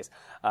these days.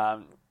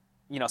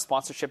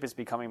 Sponsorship is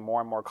becoming more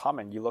and more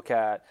common. You look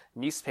at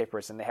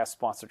newspapers and they have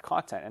sponsored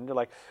content, and they're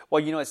like,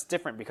 well, it's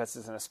different because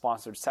it's in a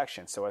sponsored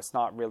section, so it's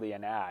not really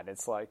an ad.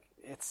 It's like,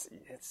 it's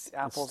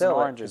apples and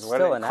oranges. It's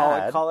still an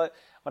ad. Call it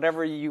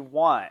whatever you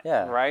want,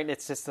 yeah. Right?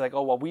 It's just like,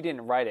 oh, well, we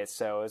didn't write it,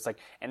 so it's like,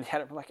 and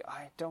I'm like,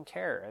 I don't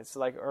care. It's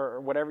like, or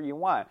whatever you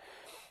want.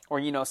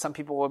 Or, some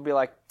people will be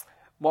like,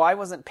 well, I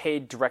wasn't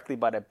paid directly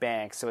by the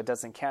bank, so it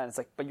doesn't count. It's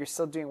like, but you're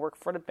still doing work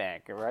for the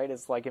bank, right?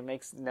 It's like, it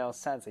makes no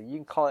sense. Like, you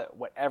can call it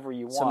whatever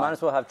you want. So might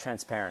as well have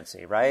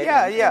transparency, right?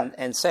 Yeah,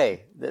 and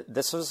say,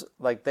 this was,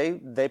 like,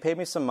 they paid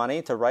me some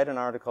money to write an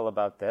article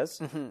about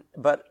this,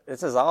 but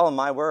this is all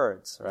my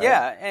words, right?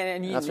 Yeah,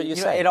 and that's what you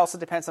say. It also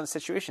depends on the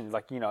situation.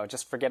 Like,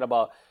 just forget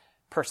about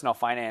personal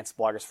finance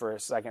bloggers for a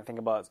second. Think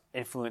about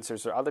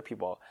influencers or other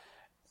people.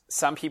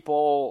 Some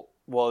people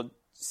will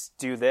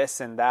do this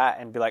and that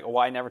and be like, oh,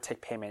 I never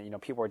take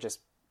payment. People are just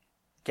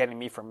getting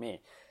me from me.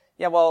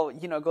 Yeah, well,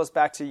 it goes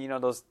back to,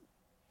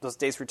 those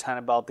days we were talking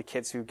about the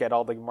kids who get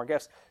all the more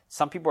gifts.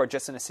 Some people are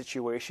just in a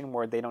situation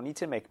where they don't need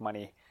to make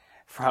money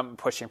from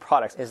pushing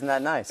products. Isn't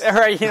that nice?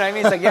 Right, you know what I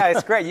mean? It's like, yeah,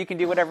 it's great. You can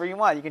do whatever you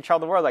want. You can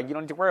travel the world. Like, you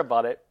don't need to worry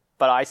about it.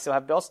 but I still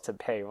have bills to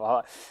pay.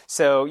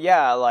 So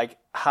yeah, like,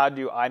 how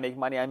do I make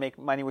money? I make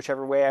money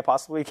whichever way I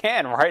possibly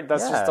can, right?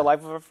 That's just the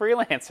life of a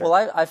freelancer.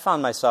 Well, I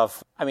found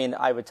myself, I mean,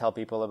 I would tell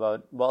people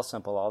about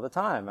Wealthsimple all the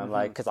time. I'm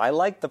like, because I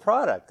like the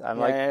product. I'm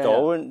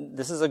go and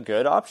this is a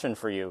good option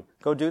for you.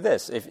 Go do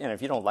this. If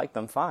you don't like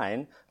them,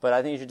 fine. But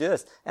I think you should do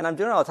this. And I'm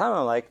doing it all the time.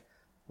 I'm like,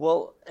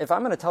 well, if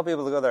I'm going to tell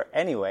people to go there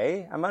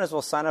anyway, I might as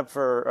well sign up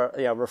for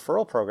a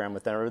referral program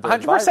with them, or the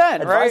 100%,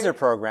 advisor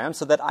program,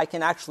 so that I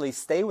can actually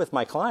stay with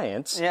my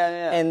clients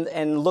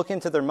and look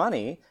into their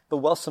money. But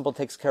Wealthsimple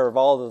takes care of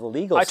all of the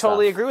legal stuff. I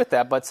totally agree with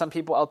that, but some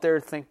people out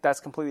there think that's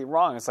completely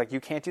wrong. It's like, you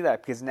can't do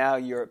that because now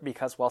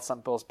because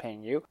Wealthsimple is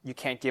paying you, you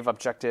can't give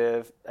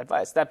objective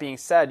advice. That being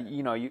said,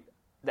 the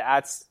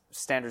Ads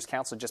Standards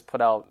Council just put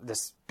out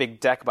this big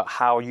deck about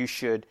how you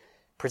should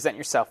present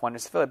yourself when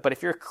it's affiliate. But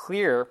if you're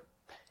clear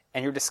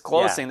and you're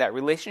disclosing that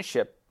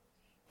relationship,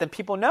 then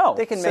people know.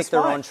 They can make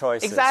their own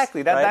choices.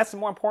 Exactly. That's the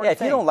more important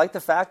thing. If you don't like the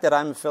fact that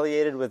I'm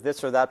affiliated with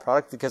this or that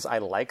product because I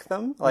like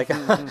them, like,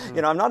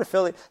 I'm not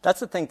affiliated.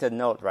 That's the thing to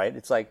note, right?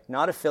 It's like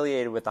not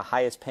affiliated with the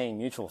highest paying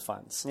mutual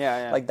funds.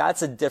 Yeah. Like,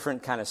 that's a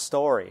different kind of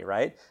story,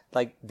 right?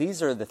 Like,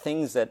 these are the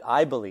things that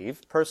I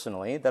believe,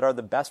 personally, that are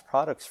the best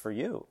products for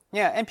you.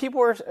 Yeah, and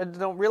people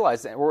don't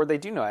realize that, or they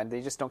do know it, and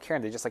they just don't care,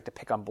 and they just like to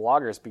pick on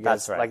bloggers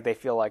because like they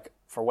feel like,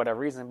 for whatever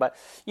reason. But,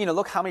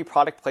 look how many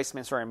product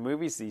placements are in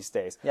movies these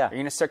days. Yeah. Are you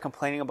going to start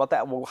complaining about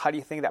that? Well, how do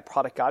you think that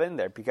product got in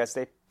there? Because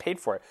they paid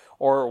for it.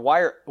 Or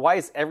why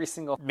is every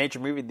single major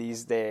movie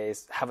these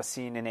days have a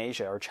scene in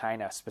Asia or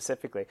China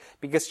specifically?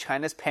 Because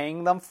China's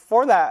paying them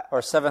for that.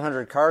 Or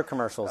 700 car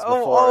commercials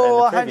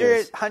before in the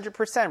previews.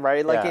 100%,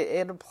 right? Like,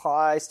 it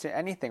applies to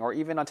anything. Or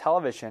even on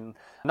television,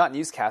 not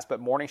newscasts, but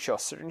morning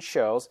shows, certain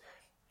shows,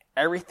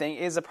 everything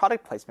is a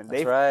product placement.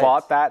 They've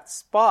bought that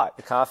spot.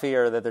 The coffee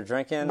or that they're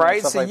drinking.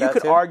 Right? So you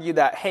could argue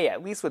that, hey,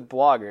 at least with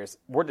bloggers,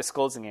 we're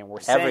disclosing it, we're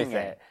saying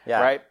it.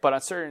 Yeah. Right? But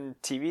on certain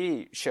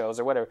TV shows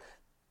or whatever,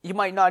 you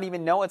might not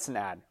even know it's an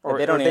ad. Or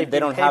they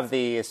don't have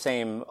the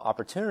same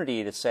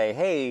opportunity to say,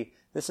 hey,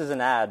 this is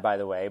an ad, by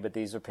the way, but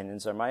these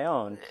opinions are my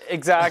own.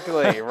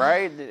 Exactly,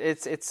 right?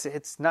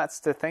 It's nuts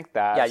to think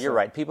that. Yeah, you're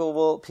right. People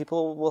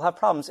will have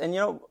problems. And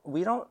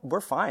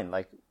we're fine.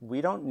 Like,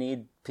 we don't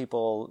need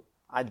people.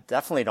 I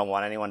definitely don't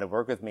want anyone to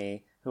work with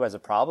me who has a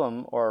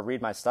problem or read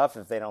my stuff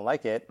if they don't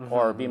like it,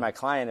 or be my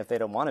client if they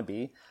don't want to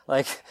be.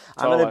 Like,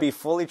 I'm going to be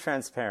fully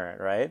transparent,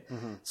 right?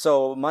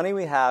 So Money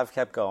We Have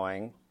kept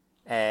going,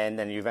 and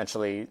then you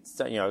eventually,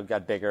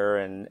 got bigger.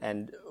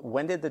 And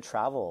when did the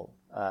travel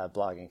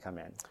blogging come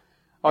in?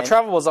 Well,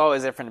 travel was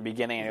always there from the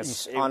beginning.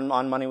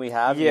 On Money We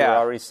Have, you were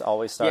always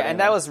starting. Yeah, and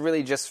that was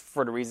really just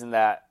for the reason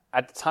that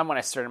at the time when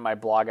I started my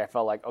blog, I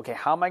felt like, okay,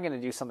 how am I going to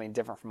do something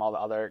different from all the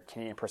other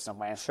Canadian personal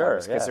finance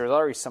bloggers? Because there's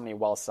already so many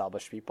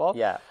well-established people.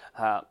 Yeah.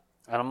 And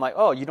I'm like,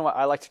 oh, you know what?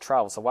 I like to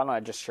travel, so why don't I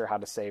just share how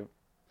to save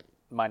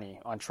money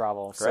on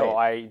travel? Great. So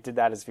I did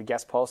that as a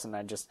guest post, and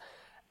I just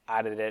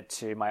added it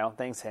to my own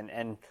things.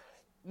 And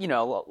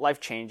life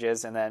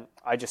changes, and then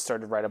I just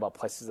started to write about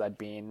places I'd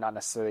been, not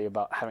necessarily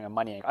about having a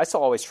money angle. I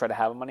still always try to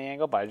have a money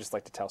angle, but I just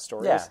like to tell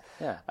stories.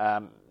 Yeah.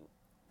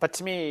 But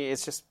to me,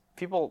 it's just,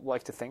 people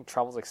like to think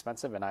travel's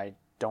expensive, and I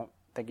don't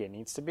think it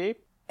needs to be.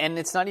 And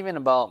it's not even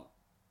about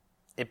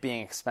it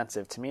being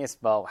expensive. To me, it's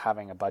about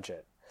having a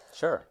budget.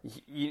 Sure.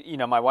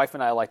 My wife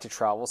and I like to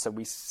travel, so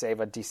we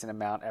save a decent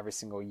amount every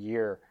single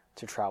year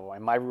to travel.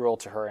 And my rule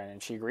to her,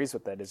 and she agrees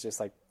with it, is just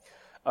like,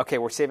 okay,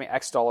 we're saving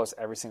X dollars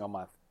every single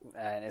month.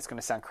 And it's going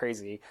to sound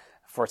crazy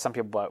for some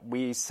people, but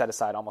we set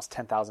aside almost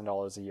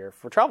 $10,000 a year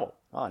for travel.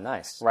 Oh,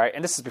 nice. Right?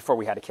 And this is before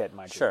we had a kid,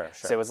 mind you. Sure.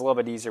 So it was a little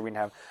bit easier. We didn't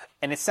have,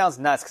 and it sounds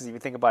nuts because if you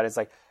think about it, it's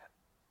like,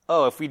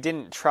 oh, if we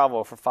didn't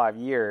travel for 5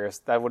 years,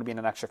 that would have been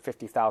an extra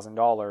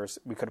 $50,000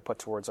 we could have put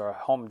towards our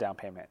home down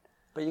payment.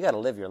 But you got to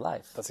live your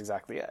life. That's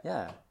exactly it.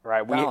 Yeah.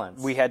 Right?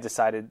 Balance. We had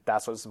decided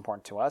that's what was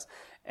important to us.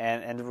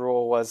 And the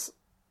rule was,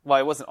 well,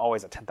 it wasn't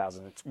always at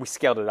 $10,000. We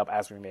scaled it up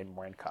as we made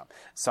more income.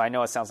 So I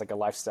know it sounds like a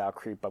lifestyle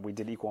creep, but we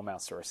did equal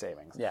amounts to our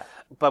savings. Yeah.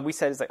 But we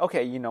said, it's like,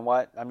 okay, you know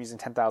what? I'm using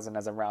 $10,000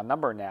 as a round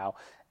number now.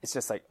 It's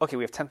just like, okay,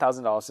 we have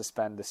 $10,000 to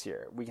spend this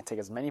year. We can take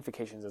as many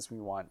vacations as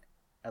we want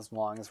as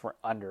long as we're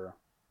under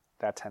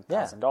that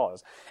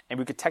 $10,000. And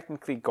we could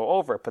technically go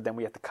over it, but then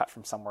we have to cut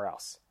from somewhere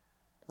else.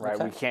 Right?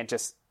 Okay. We can't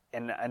just,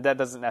 and that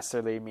doesn't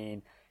necessarily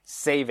mean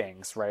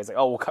savings, right? It's like,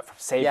 oh, we'll cut from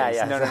savings.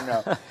 Yeah.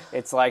 No.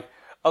 It's like,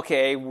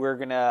 okay, we're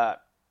going to,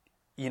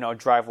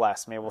 drive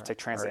less. Maybe we'll take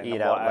transit. Or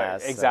eat out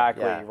less.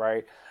 Exactly,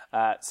 right?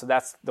 So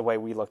that's the way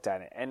we looked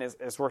at it. And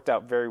it's worked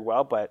out very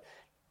well, but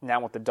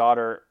now with the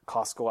daughter,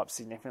 costs go up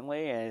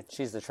significantly. And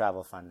she's the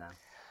travel fund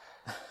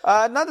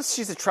now. Not that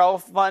she's a travel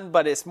fund,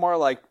 but it's more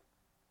like,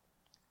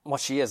 well,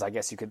 she is, I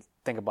guess you could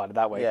think about it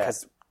that way,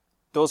 because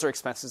those are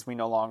expenses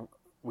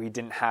we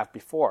didn't have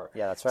before.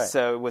 Yeah, that's right.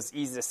 So it was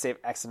easy to save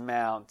X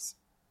amount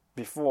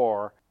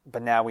before,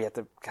 but now we have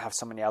to have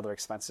so many other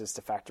expenses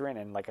to factor in.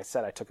 And like I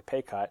said, I took a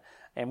pay cut,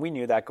 and we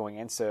knew that going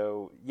in.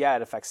 So yeah,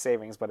 it affects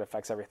savings, but it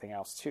affects everything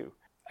else too.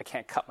 I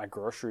can't cut my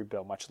grocery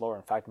bill much lower.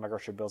 In fact, my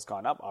grocery bill's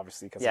gone up,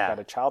 obviously, because I've got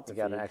a child to feed.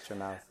 You got an extra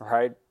mouth.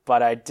 Right?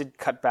 But I did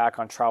cut back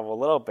on travel a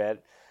little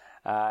bit.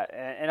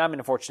 And I'm in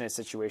a fortunate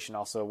situation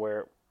also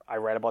where I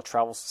write about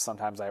travel. So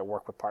sometimes I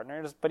work with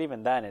partners, but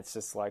even then, it's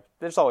just like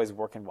there's always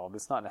work involved.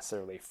 It's not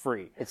necessarily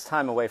free. It's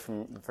time away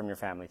from your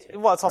family too.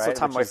 Well, it's also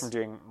time away from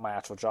doing my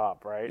actual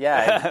job, right?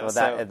 Yeah,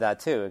 well, that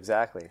too,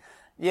 exactly.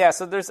 Yeah,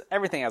 so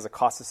everything has a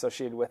cost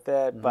associated with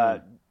it,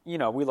 but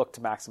we look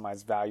to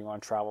maximize value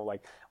on travel.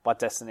 Like, what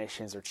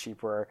destinations are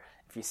cheaper?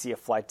 If you see a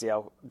flight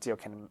deal,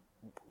 can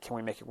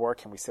we make it work?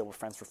 Can we sail with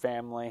friends or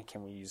family?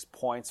 Can we use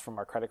points from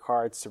our credit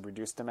cards to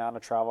reduce the amount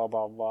of travel?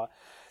 Blah blah blah.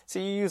 So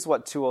you use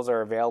what tools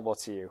are available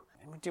to you,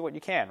 and do what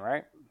you can,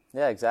 right?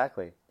 Yeah,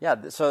 exactly.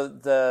 Yeah, so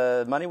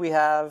the money we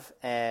have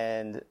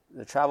and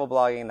the travel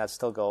blogging, that's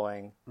still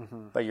going,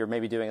 but you're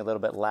maybe doing a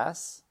little bit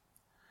less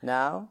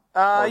now?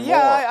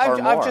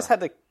 I've just had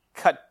to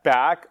cut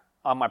back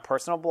on my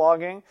personal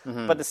blogging,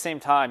 but at the same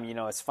time,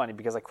 it's funny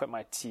because I quit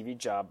my TV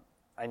job.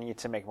 I need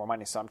to make more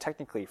money, so I'm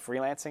technically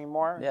freelancing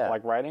more,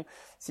 like writing.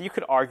 So you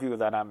could argue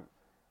that I'm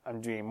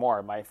doing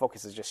more. My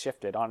focus has just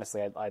shifted.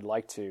 Honestly, I'd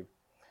like to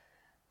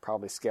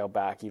probably scale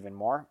back even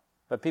more.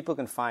 But people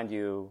can find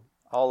you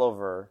all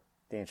over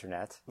the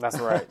internet. That's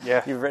right.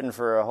 Yeah, you've written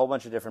for a whole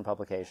bunch of different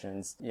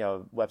publications.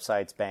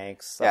 websites,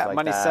 banks, stuff like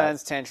Money that.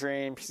 Sense,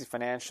 Tangerine, PC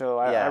Financial.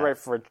 I write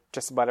for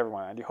just about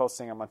everyone. I do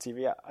hosting. I'm on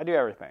TV. I do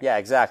everything. Yeah,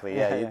 exactly.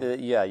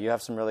 Yeah, you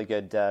have some really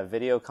good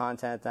video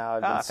content now.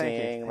 I've been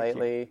seeing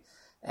lately.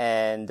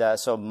 And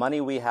so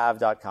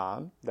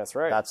moneywehav.com. That's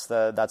right. That's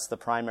the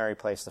primary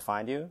place to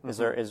find you. Is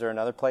there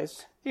another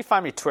place? You can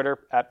find me Twitter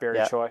at Barry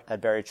Choi. At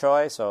Barry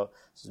Choi. So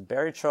this is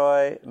Barry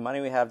Choi,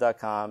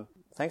 moneywehav.com.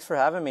 Thanks for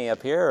having me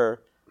up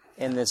here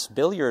in this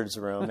billiards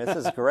room. This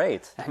is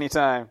great.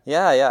 Anytime.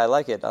 Yeah, I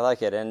like it.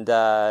 And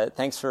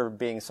thanks for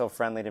being so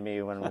friendly to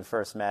me when we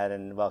first met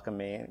and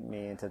welcoming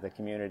me into the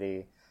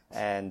community.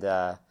 And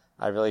I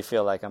really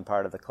feel like I'm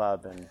part of the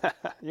club. And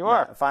you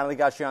are. I finally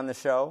got you on the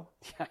show,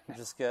 which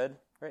is good.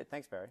 Great.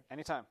 Thanks, Barry.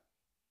 Anytime.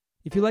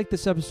 If you like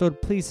this episode,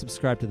 please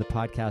subscribe to the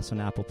podcast on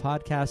Apple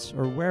Podcasts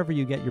or wherever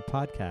you get your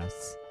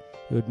podcasts.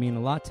 It would mean a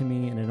lot to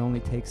me, and it only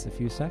takes a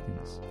few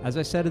seconds. As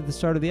I said at the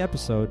start of the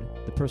episode,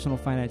 the Personal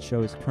Finance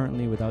Show is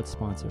currently without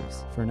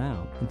sponsors, for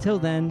now. Until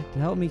then, to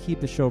help me keep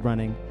the show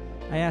running,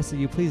 I ask that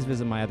you please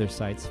visit my other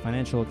sites,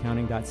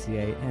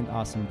 financialaccounting.ca and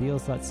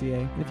awesomedeals.ca.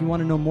 And if you want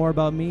to know more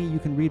about me, you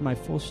can read my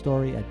full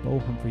story at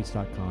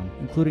bohumphreys.com,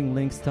 including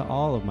links to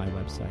all of my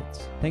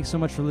websites. Thanks so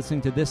much for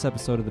listening to this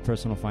episode of the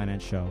Personal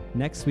Finance Show.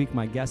 Next week,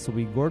 my guest will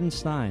be Gordon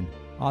Stein,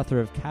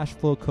 author of Cash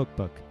Flow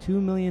Cookbook, $2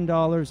 Million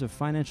of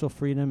Financial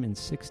Freedom in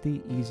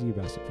 60 Easy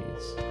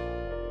Recipes.